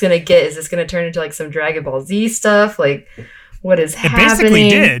intense is this gonna get? Is this gonna turn into like some Dragon Ball Z stuff? Like, what is happening? It basically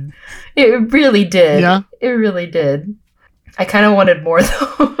did. It really did. Yeah. It really did. I kind of wanted more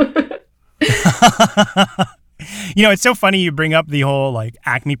though. It's so funny you bring up the whole like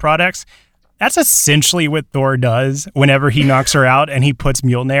Acme products. That's essentially what Thor does whenever he knocks her out and he puts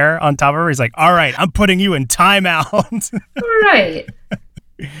Mjolnir on top of her. He's like, all right, I'm putting you in timeout. Right.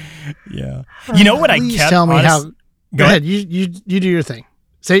 Yeah. You know what Please I kept... tell me how... Go ahead. You do your thing.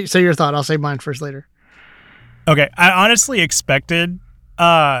 Say your thought. I'll say mine first later. Okay. I honestly expected,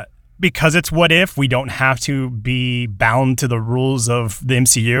 because it's What If, we don't have to be bound to the rules of the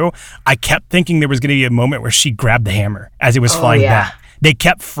MCU. I kept thinking there was going to be a moment where she grabbed the hammer as it was flying back. They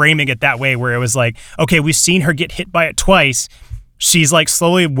kept framing it that way where it was like, okay, we've seen her get hit by it twice. She's like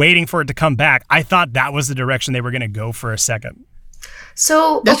slowly waiting for it to come back. I thought that was the direction they were going to go for a second.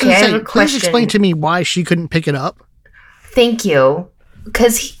 So, that's okay, I have a question. Please explain to me why she couldn't pick it up. Thank you.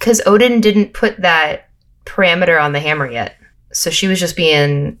 Because Odin didn't put that parameter on the hammer yet. So she was just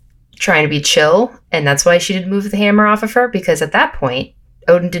trying to be chill. And that's why she didn't move the hammer off of her. Because at that point,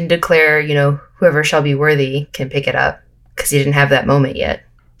 Odin didn't declare, whoever shall be worthy can pick it up. Because he didn't have that moment yet.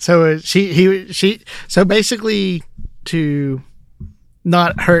 So so basically to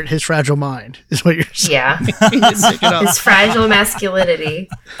not hurt his fragile mind is what you're saying. Yeah. His fragile masculinity.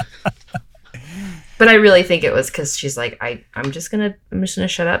 But I really think it was because she's like, I'm just gonna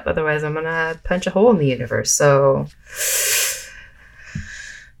shut up, otherwise I'm gonna punch a hole in the universe. So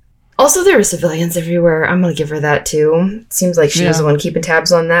also there were civilians everywhere. I'm gonna give her that too. Seems like she was the one keeping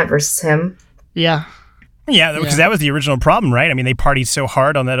tabs on that versus him. Yeah. Yeah, because that was the original problem, right? I mean, they partied so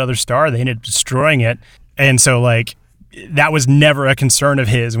hard on that other star, they ended up destroying it. And so, like, that was never a concern of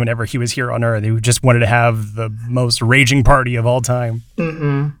his whenever he was here on Earth. He just wanted to have the most raging party of all time.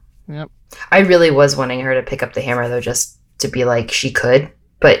 Mm-hmm. Yep. I really was wanting her to pick up the hammer, though, just to be like she could.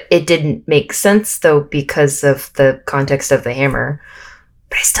 But it didn't make sense, though, because of the context of the hammer.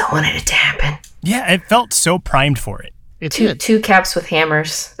 But I still wanted it to happen. Yeah, it felt so primed for it. Two caps with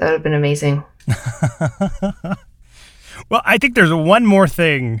hammers. That would have been amazing. Well, I think there's one more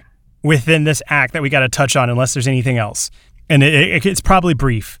thing within this act that we got to touch on, unless there's anything else. And it's probably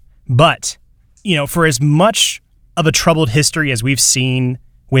brief. But, for as much of a troubled history as we've seen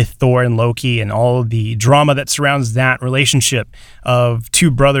with Thor and Loki and all of the drama that surrounds that relationship of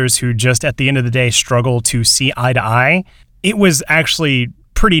two brothers who just at the end of the day struggle to see eye to eye, it was actually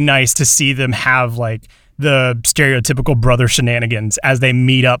pretty nice to see them have like the stereotypical brother shenanigans as they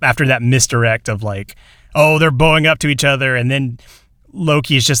meet up after that misdirect of like, oh, they're bowing up to each other. And then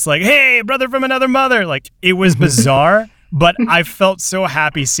Loki's just like, hey, brother from another mother. Like, it was bizarre, but I felt so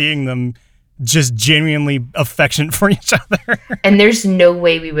happy seeing them just genuinely affectionate for each other. And there's no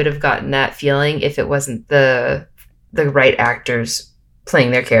way we would have gotten that feeling if it wasn't the right actors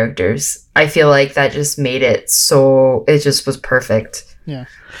playing their characters. I feel like that just made it so, it just was perfect. Yeah.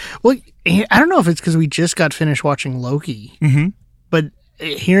 Well, I don't know if it's because we just got finished watching Loki, but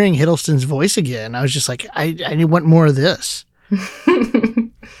hearing Hiddleston's voice again, I was just like, I want more of this.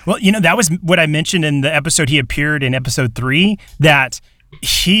 Well, that was what I mentioned in the episode he appeared in episode 3, that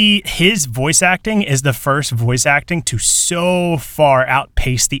his voice acting is the first voice acting to so far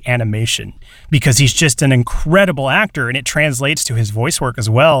outpace the animation, because he's just an incredible actor and it translates to his voice work as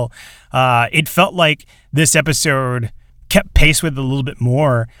well. It felt like this episode kept pace with it a little bit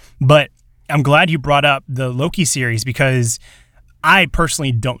more, but I'm glad you brought up the Loki series because I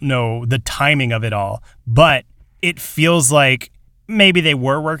personally don't know the timing of it all, but it feels like maybe they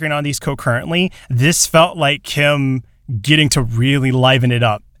were working on these concurrently. This felt like him getting to really liven it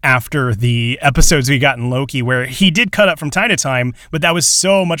up after the episodes we got in Loki, where he did cut up from time to time, but that was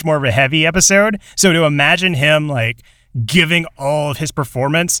so much more of a heavy episode. So to imagine him like giving all of his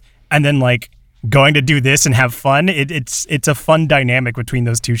performance and then like going to do this and have fun, it's a fun dynamic between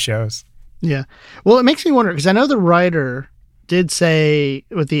those two shows. Yeah. Well, it makes me wonder, because I know the writer did say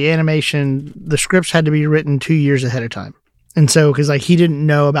with the animation, the scripts had to be written 2 years ahead of time. And so, because like he didn't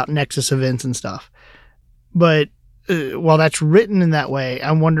know about Nexus events and stuff. But while that's written in that way,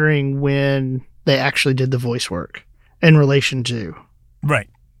 I'm wondering when they actually did the voice work in relation to. Right.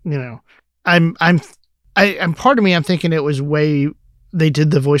 You know, I'm part of me, I'm thinking it was way they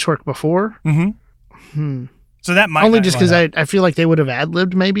did the voice work before. Mm-hmm. So that might only just because I feel like they would have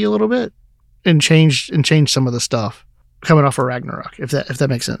ad-libbed maybe a little bit and changed some of the stuff coming off of Ragnarok, if that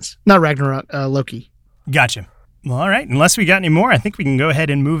makes sense. Not Ragnarok, Loki. Gotcha. Well, all right. Unless we got any more, I think we can go ahead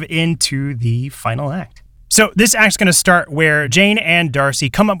and move into the final act. So this act's going to start where Jane and Darcy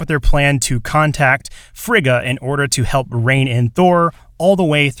come up with their plan to contact Frigga in order to help rein in Thor all the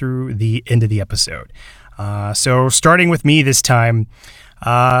way through the end of the episode. So starting with me this time,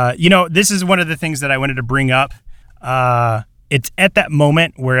 this is one of the things that I wanted to bring up. It's at that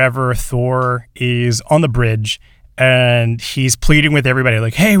moment wherever Thor is on the bridge and he's pleading with everybody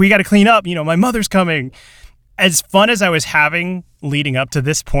like, hey, we got to clean up. My mother's coming. As fun as I was having leading up to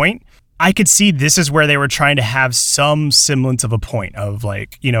this point, I could see this is where they were trying to have some semblance of a point of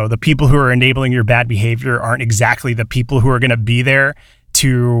like, the people who are enabling your bad behavior aren't exactly the people who are going to be there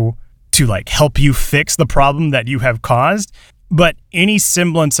to like help you fix the problem that you have caused. But any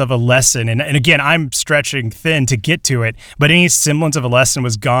semblance of a lesson, and again, I'm stretching thin to get to it, but any semblance of a lesson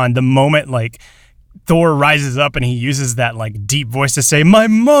was gone the moment like Thor rises up and he uses that like deep voice to say, my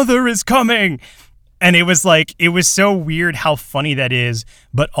mother is coming. And it was so weird how funny that is,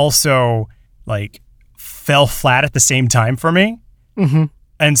 but also like fell flat at the same time for me. Mm-hmm.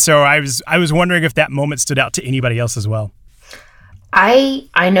 And so I was wondering if that moment stood out to anybody else as well.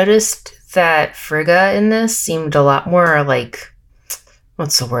 I noticed that Frigga in this seemed a lot more like,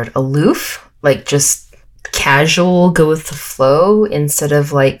 what's the word? Aloof? Like just casual, go with the flow instead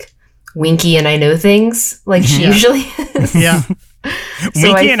of like winky and I know things like she usually is. Yeah.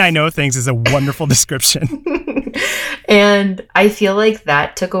 Winky and I know things is a wonderful description. And I feel like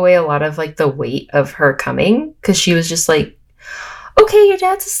that took away a lot of like the weight of her coming because she was just like, okay, your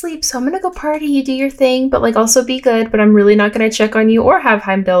dad's asleep, so I'm gonna go party, you do your thing, but like also be good, but I'm really not gonna check on you or have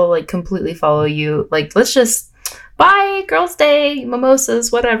Heimdall like completely follow you. Like, let's just bye, girls' day,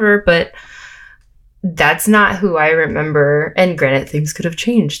 mimosas, whatever. But that's not who I remember. And granted, things could have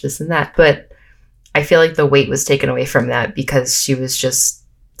changed, this and that, but I feel like the weight was taken away from that because she was just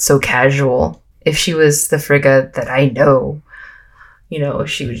so casual. If she was the Frigga that I know,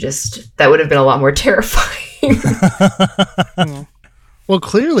 she would that would have been a lot more terrifying. Well,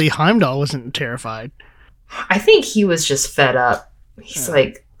 clearly Heimdall wasn't terrified. I think he was just fed up. He's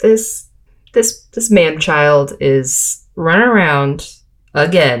like, this man-child is running around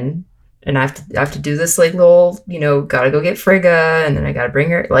again, and I have to do this like little, gotta go get Frigga, and then I gotta bring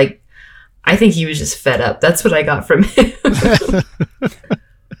her. Like, I think he was just fed up. That's what I got from him.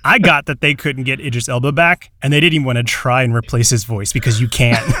 I got that they couldn't get Idris Elba back, and they didn't even want to try and replace his voice because you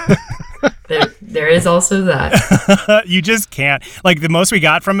can't. There is also that. You just can't. Like, the most we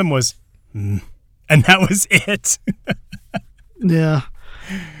got from him was, and that was it. Yeah.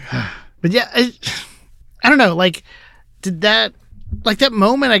 But yeah, I don't know. Like, did that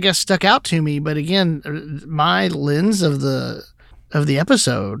moment, I guess, stuck out to me. But again, my lens of the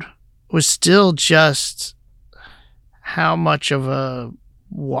episode was still just how much of a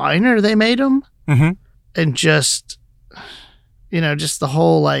whiner they made him. Mm-hmm. And just, just the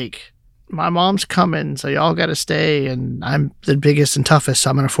whole like, my mom's coming, so y'all got to stay, and I'm the biggest and toughest, so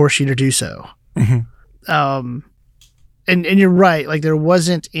I'm going to force you to do so. Mm-hmm. And you're right. Like, there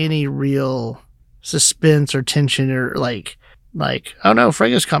wasn't any real suspense or tension or like, oh no,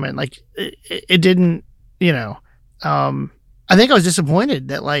 Frigga's coming. Like, it didn't, I think I was disappointed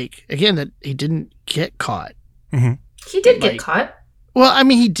that, like, again, that he didn't get caught. Mm-hmm. He did get caught. Well, I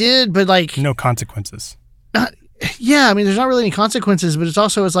mean, he did, but like, no consequences. Yeah, I mean, there's not really any consequences, but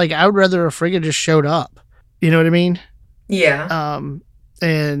it's like, I would rather a Frigga just showed up. You know what I mean? Yeah.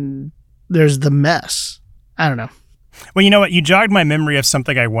 And there's the mess. I don't know. Well, you know what? You jogged my memory of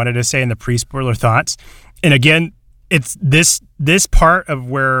something I wanted to say in the pre-spoiler thoughts. And again, it's this part of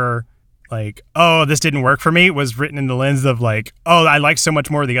where, like, oh, this didn't work for me was written in the lens of like, oh, I like so much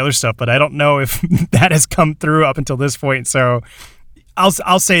more of the other stuff, but I don't know if that has come through up until this point. So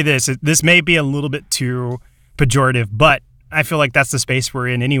I'll say this. This may be a little bit too pejorative, but I feel like that's the space we're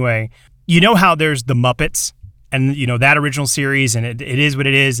in anyway. You know how there's the Muppets and, that original series, and it is what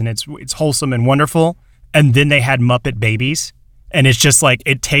it is, and it's wholesome and wonderful. And then they had Muppet Babies. And it's just like,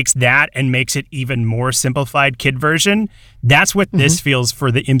 it takes that and makes it even more simplified kid version. That's what this feels for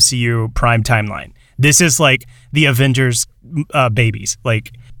the MCU Prime timeline. This is like the Avengers babies.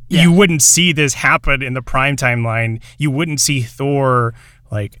 Like, you wouldn't see this happen in the Prime timeline. You wouldn't see Thor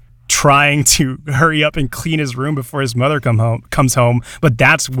like trying to hurry up and clean his room before his mother comes home. But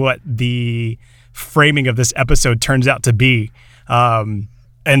that's what the framing of this episode turns out to be.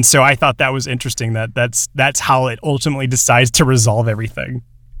 And so I thought that was interesting that's how it ultimately decides to resolve everything.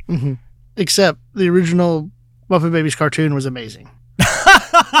 Mm-hmm. Except the original Muppet Babies cartoon was amazing.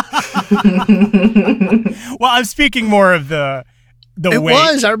 Well, I'm speaking more of the way. It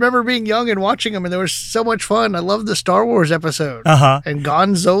was. I remember being young and watching them, and they were so much fun. I loved the Star Wars episode. And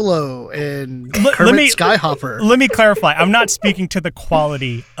Gonzolo and Kermit Skyhopper. Let me clarify. I'm not speaking to the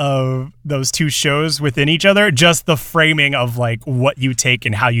quality of those two shows within each other, just the framing of like what you take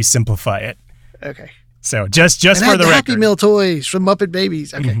and how you simplify it. Okay. So just for the record. Happy Meal toys from Muppet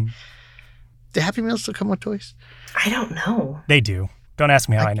Babies. Okay. Mm-hmm. Do Happy Meals still come with toys? I don't know. They do. Don't ask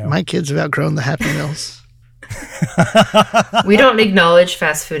me how I know. My kids have outgrown the Happy Meals. We don't acknowledge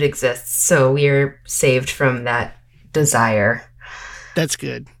fast food exists, so we're saved from that desire. That's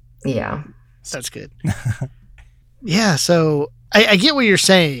good. Yeah. That's good. Yeah, so I get what you're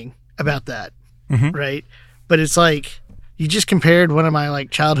saying about that, right? But it's like you just compared one of my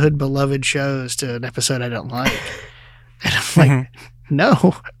like childhood beloved shows to an episode I don't like. And I'm like,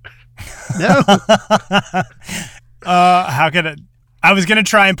 no. How could it? I was going to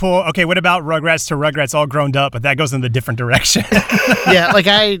try and pull, okay, what about Rugrats to Rugrats all grown up? But that goes in the different direction. Yeah, like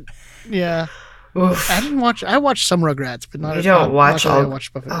I watched some Rugrats, but not. You don't watch all.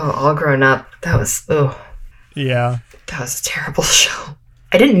 All grown up. That was yeah. That was a terrible show.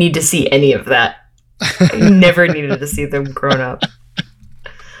 I didn't need to see any of that. I never needed to see them grown up.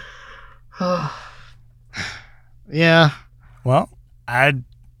 Yeah. Well,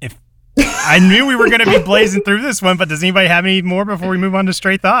 I knew we were going to be blazing through this one, but does anybody have any more before we move on to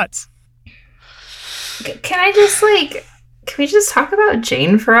Stray Thoughts? Can we just talk about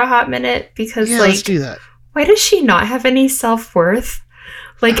Jane for a hot minute? Because let's do that. Why does she not have any self-worth?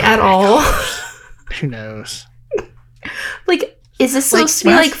 Like, at all? Who knows? Like, is this supposed to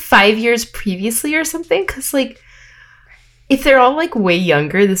be like 5 years previously or something? Because, like, if they're all like way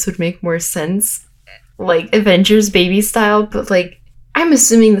younger, this would make more sense. Like, Avengers baby style, but like, I'm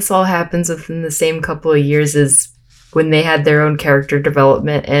assuming this all happens within the same couple of years as when they had their own character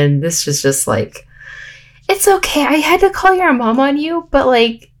development, and this was just like, it's okay, I had to call your mom on you, but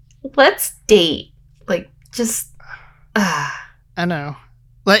like, let's date. Like, just, I know.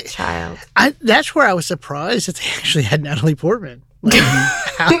 Like, child. That's where I was surprised that they actually had Natalie Portman. Like,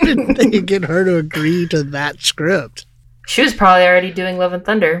 how did they get her to agree to that script? She was probably already doing Love and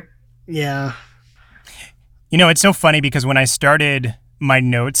Thunder. Yeah. You know, it's so funny because when I started my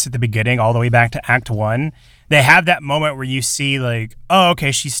notes at the beginning all the way back to Act 1, they have that moment where you see like, oh,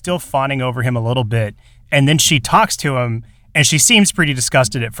 okay, she's still fawning over him a little bit. And then she talks to him and she seems pretty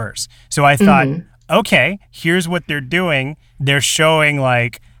disgusted at first. So I thought, okay, here's what they're doing. They're showing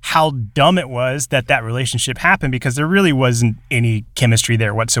like how dumb it was that relationship happened because there really wasn't any chemistry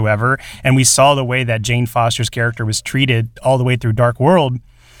there whatsoever. And we saw the way that Jane Foster's character was treated all the way through Dark World.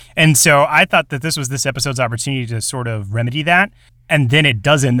 And so I thought that this was this episode's opportunity to sort of remedy that. And then it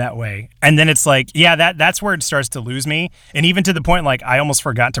does end that way. And then it's like, yeah, that's where it starts to lose me. And even to the point, like, I almost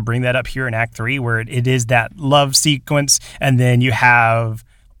forgot to bring that up here in Act 3, where it is that love sequence. And then you have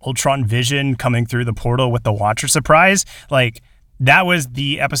Ultron Vision coming through the portal with the Watcher surprise. Like, that was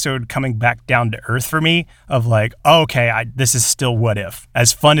the episode coming back down to earth for me of like, oh, okay, this is still What If.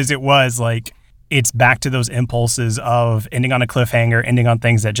 As fun as it was, like, it's back to those impulses of ending on a cliffhanger, ending on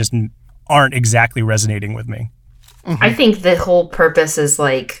things that just aren't exactly resonating with me. I think the whole purpose is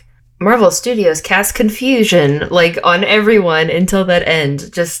like Marvel Studios cast confusion like on everyone until that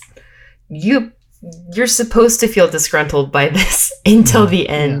end. Just you're supposed to feel disgruntled by this until the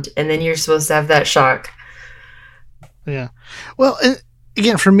end, and then you're supposed to have that shock. Yeah. Well, and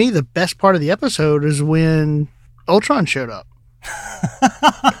again, for me, the best part of the episode is when Ultron showed up.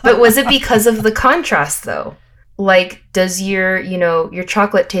 But was it because of the contrast, though? Like, does your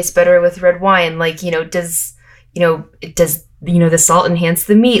chocolate taste better with red wine? Like, does the salt enhance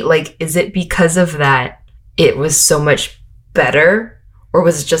the meat? Like, is it because of that it was so much better? Or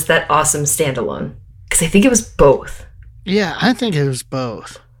was it just that awesome standalone? Because I think it was both. Yeah, I think it was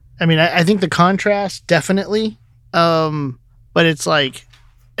both. I mean, I think the contrast, definitely. But it's like,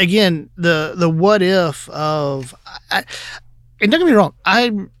 again, the what if of... and don't get me wrong,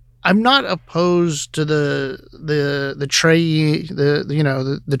 I'm not opposed to the Trey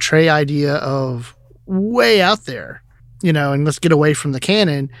the Trey idea of way out there, and let's get away from the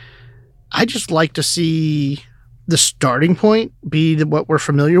canon. I just like to see the starting point be what we're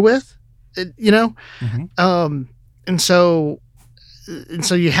familiar with, and so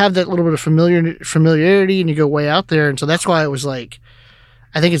you have that little bit of familiarity, and you go way out there, and so that's why it was like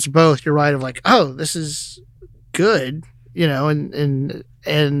I think it's both. You're right. Of like, oh, this is good, and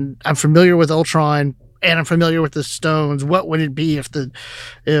I'm familiar with Ultron, and I'm familiar with the stones. What would it be if the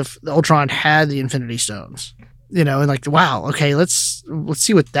Ultron had the Infinity Stones? And like, wow, okay, let's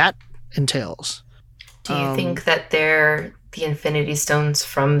see what that entails. Do you think that they're the Infinity Stones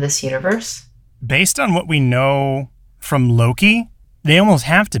from this universe? Based on what we know from Loki, they almost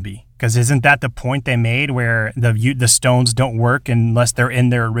have to be. Because isn't that the point they made where the stones don't work unless they're in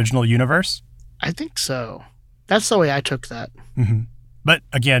their original universe? I think so. That's the way I took that. Mm-hmm. But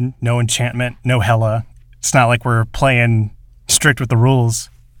again, no enchantment, no Hela. It's not like we're playing strict with the rules.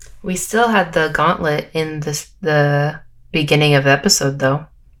 We still had the gauntlet in the beginning of the episode, though.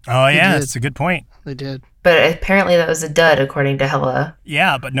 Oh, yeah, that's a good point. They did. But apparently that was a dud, according to Hela.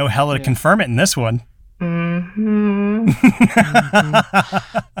 Yeah, but no Hela to confirm it in this one. Mm-hmm.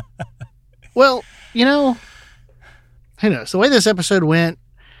 Well, who knows? The way this episode went,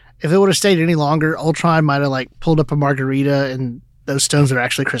 if it would have stayed any longer, Ultron might have pulled up a margarita and those stones are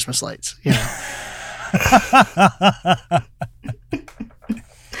actually Christmas lights.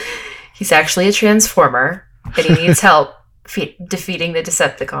 He's actually a Transformer, and he needs help defeating the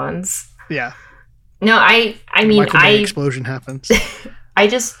Decepticons. Yeah. No, I mean, explosion happens.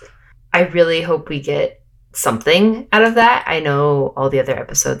 I really hope we get something out of that. I know all the other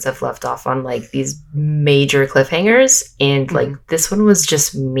episodes have left off on these major cliffhangers, and this one was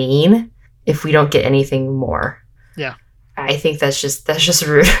just mean if we don't get anything more. Yeah. I think that's just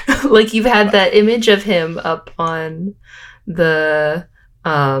rude. You've had that image of him up on the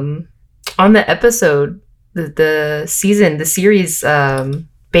episode, the series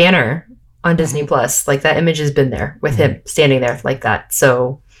banner on Disney Plus. That image has been there with him standing there like that.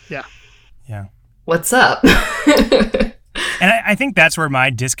 So yeah. What's up? And I think that's where my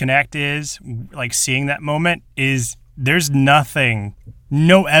disconnect is, seeing that moment, is there's no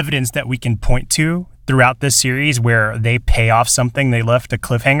evidence that we can point to throughout this series where they pay off something they left a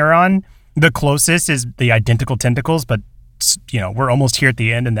cliffhanger on. The closest is the identical tentacles, but we're almost here at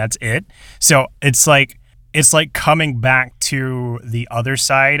the end and that's it. So it's like coming back to the other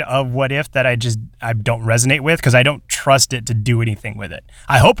side of What If that I don't resonate with, because I don't trust it to do anything with it.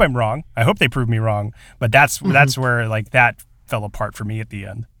 I hope I'm wrong. I hope they prove me wrong. But that's where that fell apart for me at the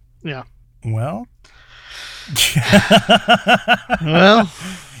end. Yeah. Well. Well.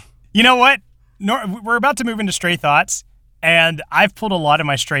 You know what? We're about to move into stray thoughts, and I've pulled a lot of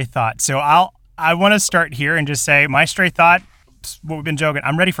my stray thoughts. So I want to start here and just say my stray thought, what we've been joking,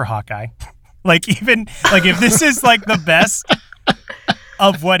 I'm ready for Hawkeye. If this is the best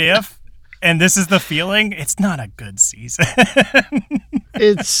of What If, and this is the feeling, it's not a good season.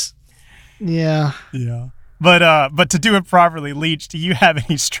 Yeah. But to do it properly, Leech, do you have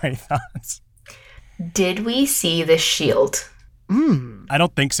any stray thoughts? Did we see the shield? I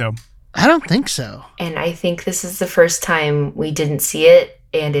don't think so. I don't think so. And I think this is the first time we didn't see it,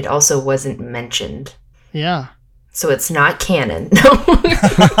 and it also wasn't mentioned. Yeah. So it's not canon.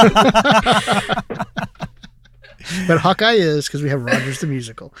 But Hawkeye is, because we have Rogers the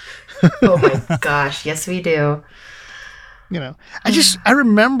Musical. Oh my gosh, yes we do. I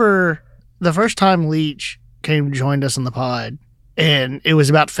remember the first time Leech joined us on the pod, and it was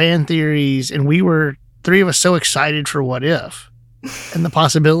about fan theories, and we were three of us so excited for What If and the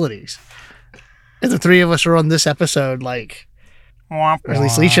possibilities. And the three of us are on this episode or at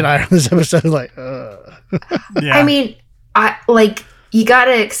least Leech and I are on this episode Yeah. I mean, you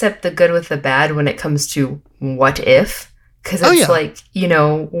gotta accept the good with the bad when it comes to What If, because it's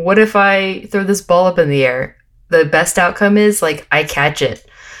what if I throw this ball up in the air? The best outcome is I catch it.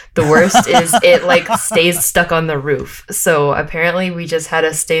 The worst is it stays stuck on the roof. So apparently we just had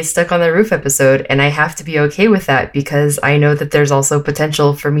a stay stuck on the roof episode, and I have to be okay with that because I know that there's also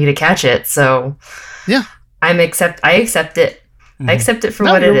potential for me to catch it. So yeah, I accept it. I accept it for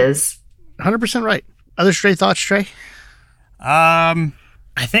what it is. 100% right. Other stray thoughts, Trey? I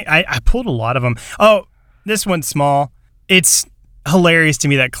think I pulled a lot of them. Oh, this one's small. It's hilarious to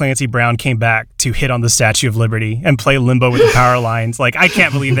me that Clancy Brown came back to hit on the Statue of Liberty and play limbo with the power lines. I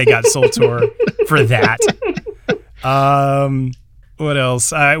can't believe they got Soul Tour for that. What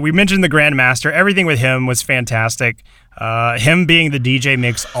else? We mentioned the Grandmaster. Everything with him was fantastic. Him being the DJ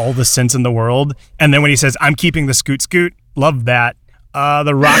makes all the sense in the world. And then when he says, "I'm keeping the scoot scoot," love that.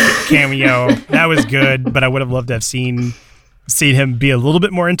 The Rocket cameo, that was good, but I would have loved to have seen him be a little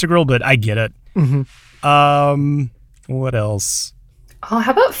bit more integral, but I get it. Mm-hmm. What else? Oh,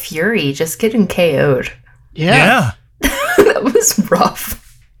 how about Fury just getting KO'd? Yeah. That was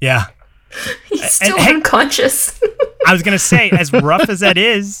rough. Yeah. He's still unconscious. I was going to say, as rough as that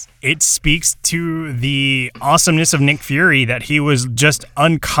is, it speaks to the awesomeness of Nick Fury that he was just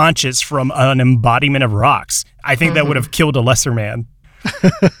unconscious from an embodiment of rocks. I think that would have killed a lesser man.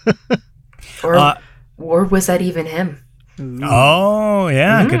 Or was that even him? Oh,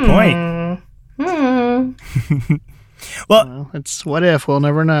 yeah, good point. Well, it's what if, we'll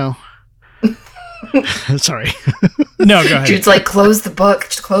never know. Sorry. No, go ahead. Jude's like, close the book,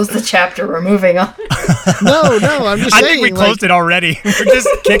 just close the chapter, we're moving on. No, I'm just saying. I think we closed it already. We're just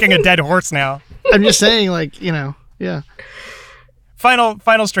kicking a dead horse now. I'm just saying, like, yeah.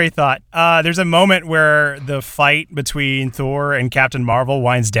 Final stray thought. There's a moment where the fight between Thor and Captain Marvel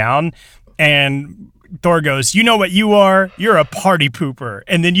winds down, and Thor goes, "You know what you are? You're a party pooper."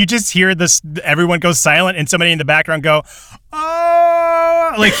 And then you just hear this, everyone goes silent, and somebody in the background go,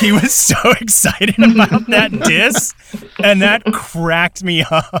 "Oh!" Like, he was so excited about that diss, and that cracked me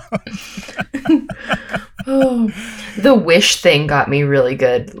up. The wish thing got me really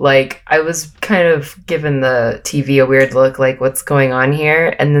good. Like, I was kind of giving the TV a weird look, like, what's going on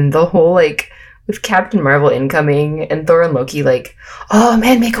here? And then the whole, like, with Captain Marvel incoming and Thor and Loki, like, oh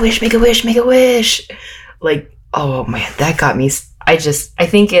man, make a wish, make a wish, make a wish. Like, oh man, that got me. I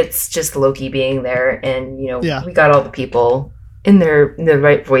think it's just Loki being there, and, we got all the people in their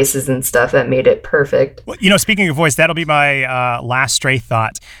right voices and stuff that made it perfect. Well, speaking of voice, that'll be my last stray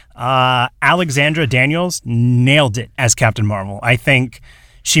thought. Alexandra Daniels nailed it as Captain Marvel. I think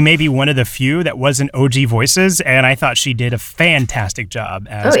she may be one of the few that wasn't OG voices, and I thought she did a fantastic job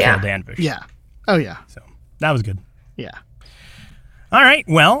as Carol Danvers. Yeah. Oh, yeah. So that was good. Yeah. All right.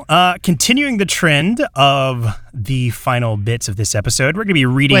 Well, continuing the trend of the final bits of this episode, we're going to be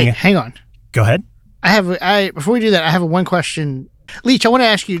reading. Wait, hang on. Go ahead. Before we do that, I have one question. Leech, I want to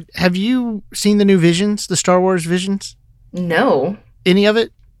ask you, have you seen the new Visions, the Star Wars Visions? No. Any of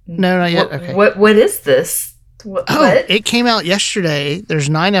it? No, not yet. Okay. What is this? What? It came out yesterday.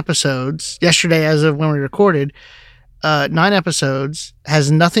 There's 9 episodes. Yesterday, as of when we recorded, 9 episodes. Has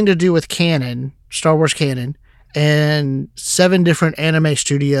nothing to do with canon, Star Wars canon, and 7 different anime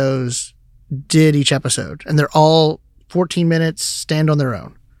studios did each episode, and they're all 14 minutes, stand on their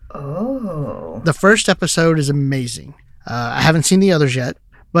own. Oh. The first episode is amazing. I haven't seen the others yet,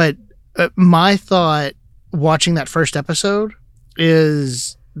 but my thought watching that first episode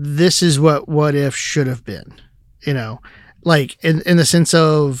is, this is what if should have been, like in the sense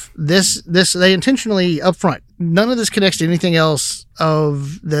of this they intentionally upfront, none of this connects to anything else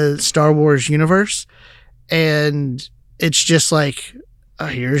of the Star Wars universe, and it's just like,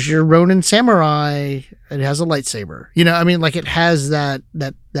 here's your Ronin samurai, it has a lightsaber, like it has that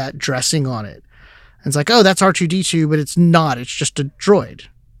dressing on it. And it's like, oh, that's R2-D2, but it's not, it's just a droid,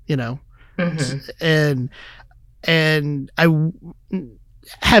 Mm-hmm. and I,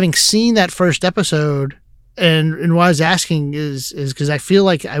 having seen that first episode, and why I was asking is because I feel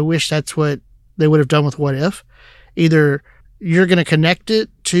like I wish that's what they would have done with What If. Either you're going to connect it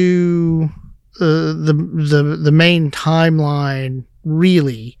to the main timeline,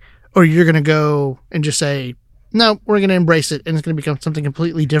 really, or you're going to go and just say, no, we're going to embrace it, and it's going to become something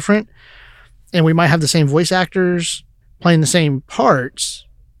completely different. And we might have the same voice actors playing the same parts,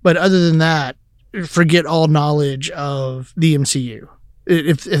 but other than that, forget all knowledge of the MCU,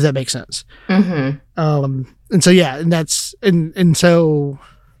 if that makes sense. Mm-hmm. And so, yeah, and that's, and so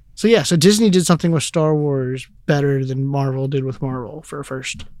yeah, so Disney did something with Star Wars better than Marvel did with Marvel for a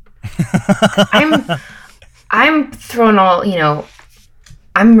first. I'm throwing all,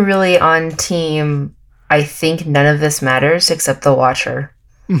 I'm really on team, I think none of this matters except the Watcher.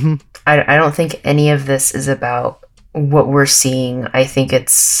 Mm-hmm. I don't think any of this is about what we're seeing. I think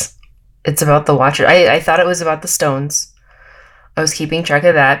it's about the Watcher. I thought it was about the stones. I was keeping track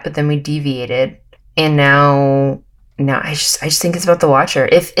of that, but then we deviated, and now I just think it's about the Watcher.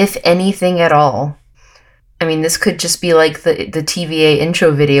 If anything at all. I mean, this could just be like the TVA intro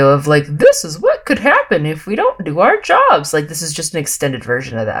video of like, this is what could happen if we don't do our jobs. Like, this is just an extended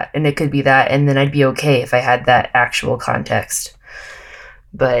version of that, and it could be that, and then I'd be okay if I had that actual context.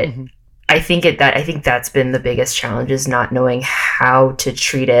 But I think that's been the biggest challenge, is not knowing how to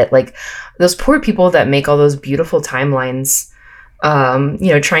treat it. Like, those poor people that make all those beautiful timelines,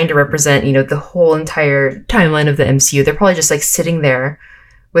 trying to represent, the whole entire timeline of the MCU. They're probably just like sitting there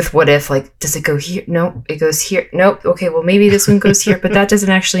with What If, like, does it go here? No, it goes here. Nope. Okay, well, maybe this one goes here, but that doesn't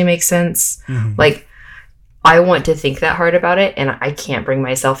actually make sense. Mm-hmm. Like, I want to think that hard about it, and I can't bring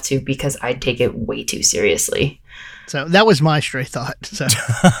myself to, because I'd take it way too seriously. So that was my stray thought. So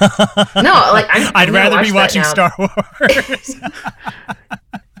no, like, I'd rather be watching Star Wars.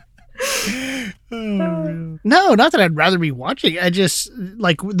 No, No, not that I'd rather be watching. I just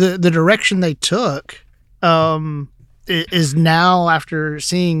like the direction they took. Is now, after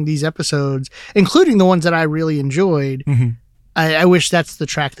seeing these episodes, including the ones that I really enjoyed, I wish that's the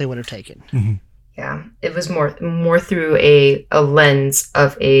track they would have taken. Yeah, it was more through a lens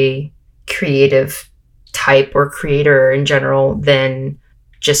of a creative type or creator in general than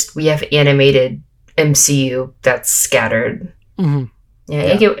just we have animated MCU that's scattered. Yeah,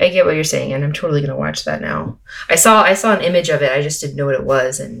 I get what you're saying, and I'm totally gonna watch that now. I saw an image of it. I just didn't know what it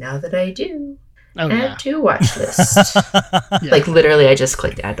was, and now that I do, add to watch list. Like literally, I just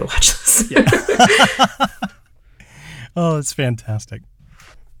clicked add to watch list. Oh, it's fantastic.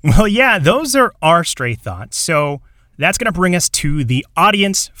 Well, yeah, those are our stray thoughts. So that's going to bring us to the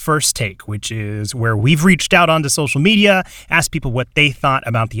audience first take, which is where we've reached out onto social media, asked people what they thought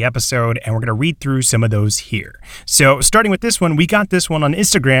about the episode, and we're going to read through some of those here. So starting with this one, we got this one on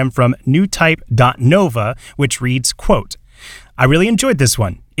Instagram from newtype.nova, which reads, quote, I really enjoyed this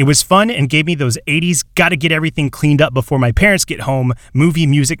one. It was fun and gave me those 80s gotta get everything cleaned up before my parents get home movie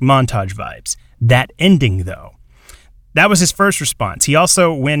music montage vibes. That ending, though. That was his first response. He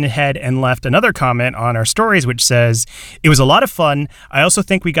also went ahead and left another comment on our stories, which says, it was a lot of fun. I also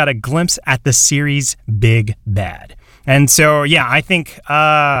think we got a glimpse at the series' big bad. And so, yeah, I think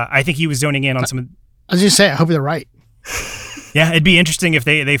he was zoning in on some. I was just saying, I hope they're right. Yeah, it'd be interesting if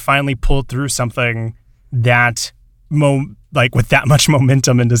they finally pulled through something that with that much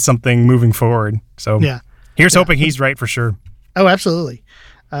momentum into something moving forward. So here's hoping he's right for sure. Oh, absolutely.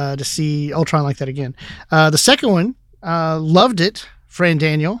 To see Ultron like that again. The second one, loved it, Fran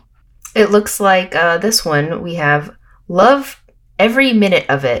Daniel. It looks like this one we have love every minute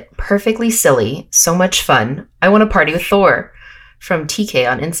of it. Perfectly silly. So much fun. I want to party with Thor from TK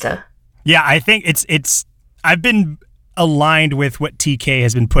on Insta. Yeah, I think it's I've been aligned with what TK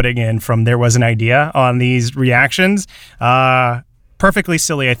has been putting in from There Was an Idea on these reactions. Perfectly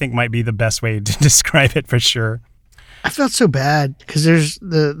silly, I think, might be the best way to describe it for sure. I felt so bad because there's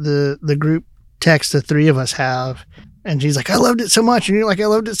the group text the three of us have, and she's like, I loved it so much, and you're like, I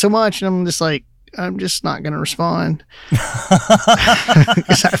loved it so much, and I'm just like, I'm just not going to respond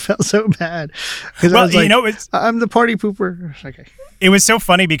because I felt so bad. Well, I was like, I'm the party pooper. Okay. It was so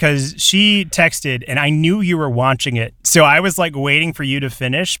funny because she texted and I knew you were watching it. So I was like waiting for you to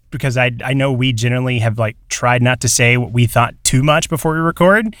finish because I know we generally have like tried not to say what we thought too much before we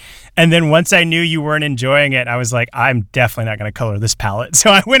record. And then once I knew you weren't enjoying it, I was like, I'm definitely not going to color this palette. So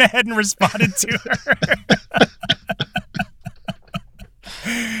I went ahead and responded to her.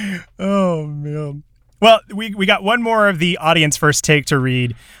 Oh, man. Well, we got one more of the audience first take to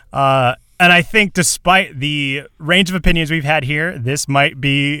read. And I think despite the range of opinions we've had here, this might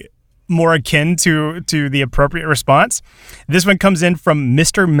be more akin to the appropriate response. This one comes in from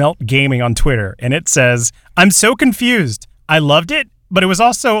Mr. Melt Gaming on Twitter, and it says, I'm so confused. I loved it, but it was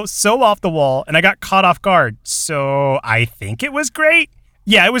also so off the wall, and I got caught off guard. So I think it was great.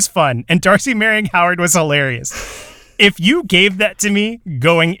 Yeah, it was fun, and Darcy marrying Howard was hilarious. If you gave that to me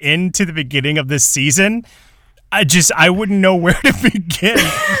going into the beginning of this season, I wouldn't know where to begin.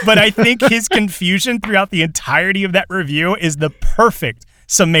 But I think his confusion throughout the entirety of that review is the perfect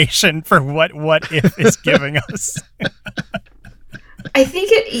summation for what if is giving us. I think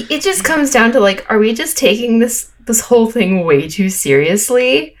it just comes down to like, are we just taking this whole thing way too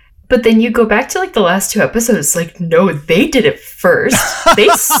seriously? But then you go back to like the last two episodes, like, no, they did it first. They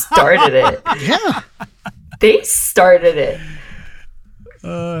started it. Yeah. They started it.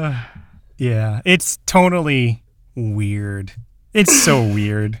 Yeah, it's totally weird. It's so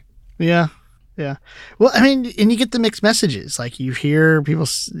weird. Yeah. Well, I mean, and you get the mixed messages. Like you hear people,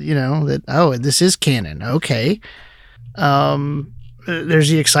 that, oh, this is canon. Okay. There's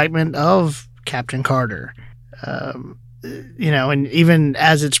the excitement of Captain Carter. And even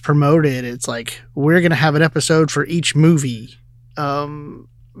as it's promoted, it's like, we're going to have an episode for each movie.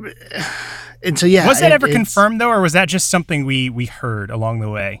 And so, yeah. Was that ever confirmed, though, or was that just something we heard along the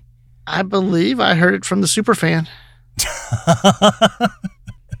way? I believe I heard it from the superfan.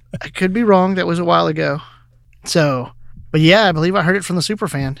 I could be wrong. That was a while ago. So, but yeah, I believe I heard it from the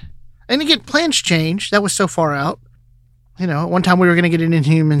superfan. And again, plans change. That was so far out. At one time we were going to get an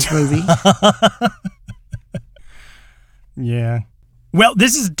Inhumans movie. Yeah. Well,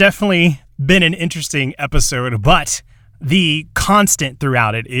 this has definitely been an interesting episode, but the constant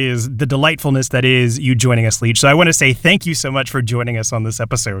throughout it is the delightfulness that is you joining us, Leech. So I want to say thank you so much for joining us on this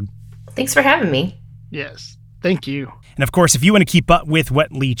episode. Thanks for having me. Yes. Thank you. And of course, if you want to keep up with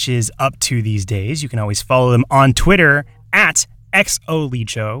what Leech is up to these days, you can always follow them on Twitter at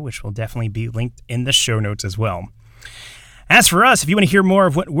XOLeecho, which will definitely be linked in the show notes as well. As for us, if you want to hear more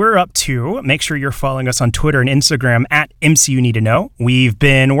of what we're up to, make sure you're following us on Twitter and Instagram at MCU Need to Know. We've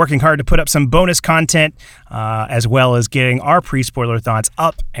been working hard to put up some bonus content, as well as getting our pre-spoiler thoughts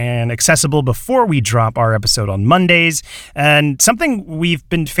up and accessible before we drop our episode on Mondays. And something we've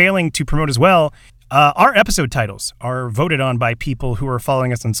been failing to promote as well, our episode titles are voted on by people who are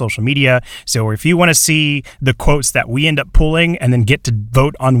following us on social media. So if you want to see the quotes that we end up pulling and then get to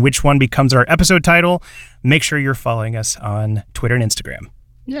vote on which one becomes our episode title, make sure you're following us on Twitter and Instagram.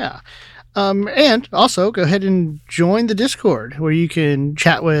 Yeah. And also go ahead and join the Discord where you can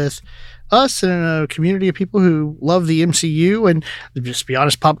chat with us and a community of people who love the MCU and, just be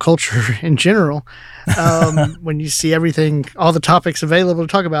honest, pop culture in general. When you see everything, all the topics available to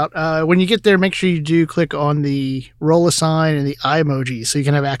talk about, when you get there, make sure you do click on the roll a sign and the eye emoji so you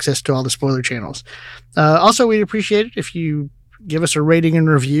can have access to all the spoiler channels. Also, we'd appreciate it if you give us a rating and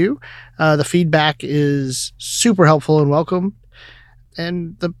review. The feedback is super helpful and welcome.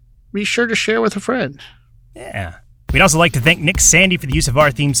 And be sure to share with a friend. Yeah. We'd also like to thank Nick Sandy for the use of our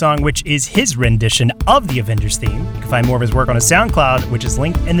theme song, which is his rendition of the Avengers theme. You can find more of his work on his SoundCloud, which is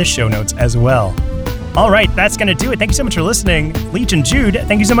linked in the show notes as well. All right, that's going to do it. Thank you so much for listening. Leech and Jude,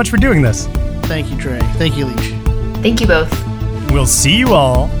 thank you so much for doing this. Thank you, Trey. Thank you, Leech. Thank you both. We'll see you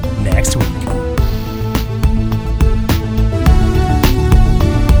all next week.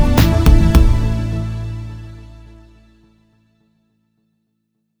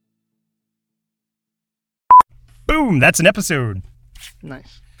 Boom, that's an episode.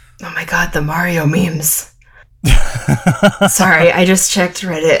 Nice. Oh my god, the Mario memes. Sorry, I just checked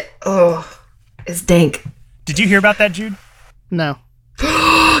Reddit. Oh, it's dank. Did you hear about that, Jude? No.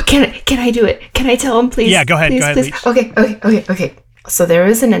 Can I do it? Can I tell him, please? Yeah, go ahead. Please. Okay. So there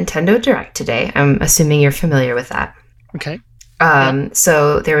was a Nintendo Direct today. I'm assuming you're familiar with that. Okay.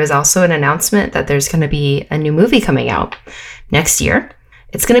 So there was also an announcement that there's going to be a new movie coming out next year.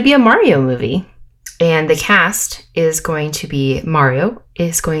 It's going to be a Mario movie. And the cast is going to be Mario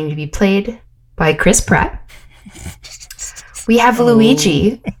is going to be played by Chris Pratt. We have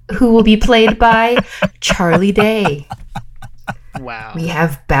Luigi, who will be played by Charlie Day. Wow. We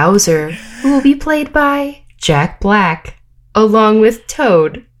have Bowser, who will be played by Jack Black, along with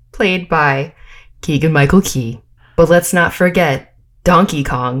Toad, played by Keegan-Michael Key. But let's not forget Donkey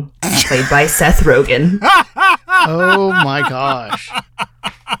Kong, played by Seth Rogen. Oh my gosh.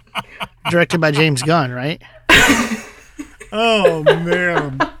 Directed by James Gunn, right? Oh,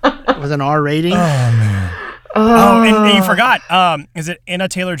 man. With an R rating? Oh, man. Oh, and you forgot. Is it Anna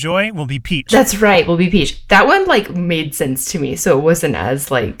Taylor-Joy will be Peach? That's right, will be Peach. That one, made sense to me, so it wasn't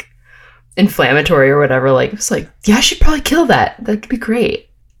as, inflammatory or whatever. It was yeah, I should probably kill that. That'd be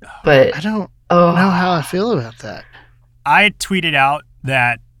great. But I don't know how I feel about that. I tweeted out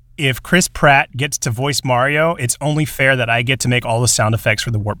that if Chris Pratt gets to voice Mario, it's only fair that I get to make all the sound effects for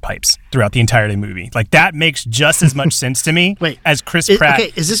the warp pipes throughout the entirety of the movie. That makes just as much sense to me as Chris Pratt.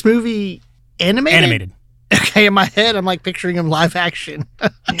 Okay, is this movie animated? Animated. Okay, in my head, I'm picturing him live action. No,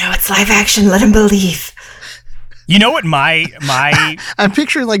 it's live action. Let him believe. You know what my I'm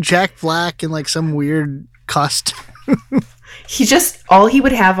picturing Jack Black in some weird costume. All he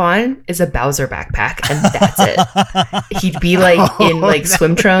would have on is a Bowser backpack, and that's it. He'd be in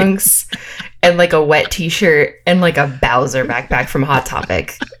swim trunks and a wet t-shirt and a Bowser backpack from Hot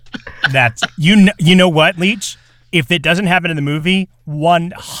Topic. That's you know what, Leech? If it doesn't happen in the movie,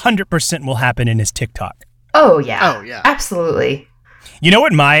 100% will happen in his TikTok. Oh yeah. Absolutely. You know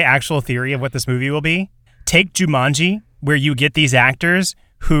what my actual theory of what this movie will be? Take Jumanji, where you get these actors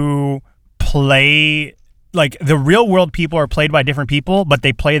who play the real world people are played by different people, but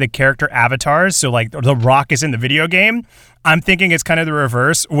they play the character avatars. So The Rock is in the video game. I'm thinking it's kind of the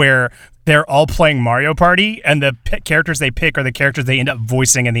reverse, where they're all playing Mario Party and the characters they pick are the characters they end up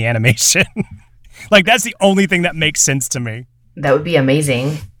voicing in the animation. That's the only thing that makes sense to me. That would be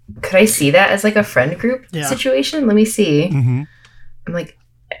amazing. Could I see that as a friend group situation? Let me see. Mm-hmm. I'm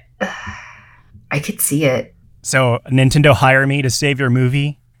I could see it. So Nintendo, hire me to save your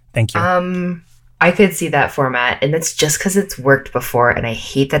movie. Thank you. I could see that format, and it's just because it's worked before, and I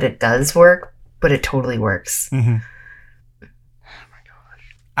hate that it does work, but it totally works. Mm-hmm. Oh my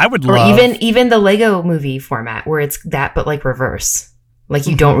gosh! I would or love, even the Lego movie format, where it's that, but reverse.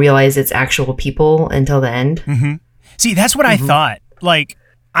 You don't realize it's actual people until the end. Mm-hmm. See, that's what I thought.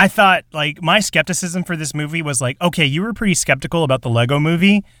 I thought my skepticism for this movie was okay, you were pretty skeptical about the Lego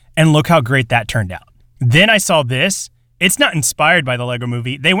movie, and look how great that turned out. Then I saw this. It's not inspired by the Lego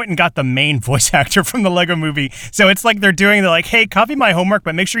movie. They went and got the main voice actor from the Lego movie. So it's they're hey, copy my homework,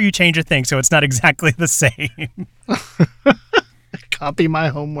 but make sure you change a thing so it's not exactly the same. Copy my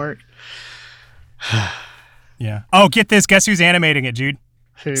homework. Yeah. Oh, get this. Guess who's animating it, Jude?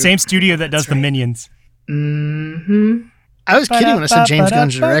 Who? Same studio that does the Minions. Mm-hmm. I was kidding when I said James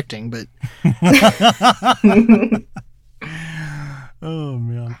Gunn's directing, but oh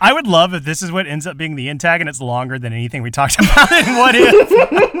man, I would love if this is what ends up being the end tag, and it's longer than anything we talked about in What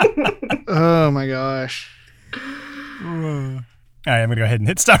If. oh my gosh. All right, I'm gonna go ahead and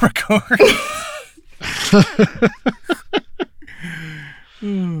hit stop recording.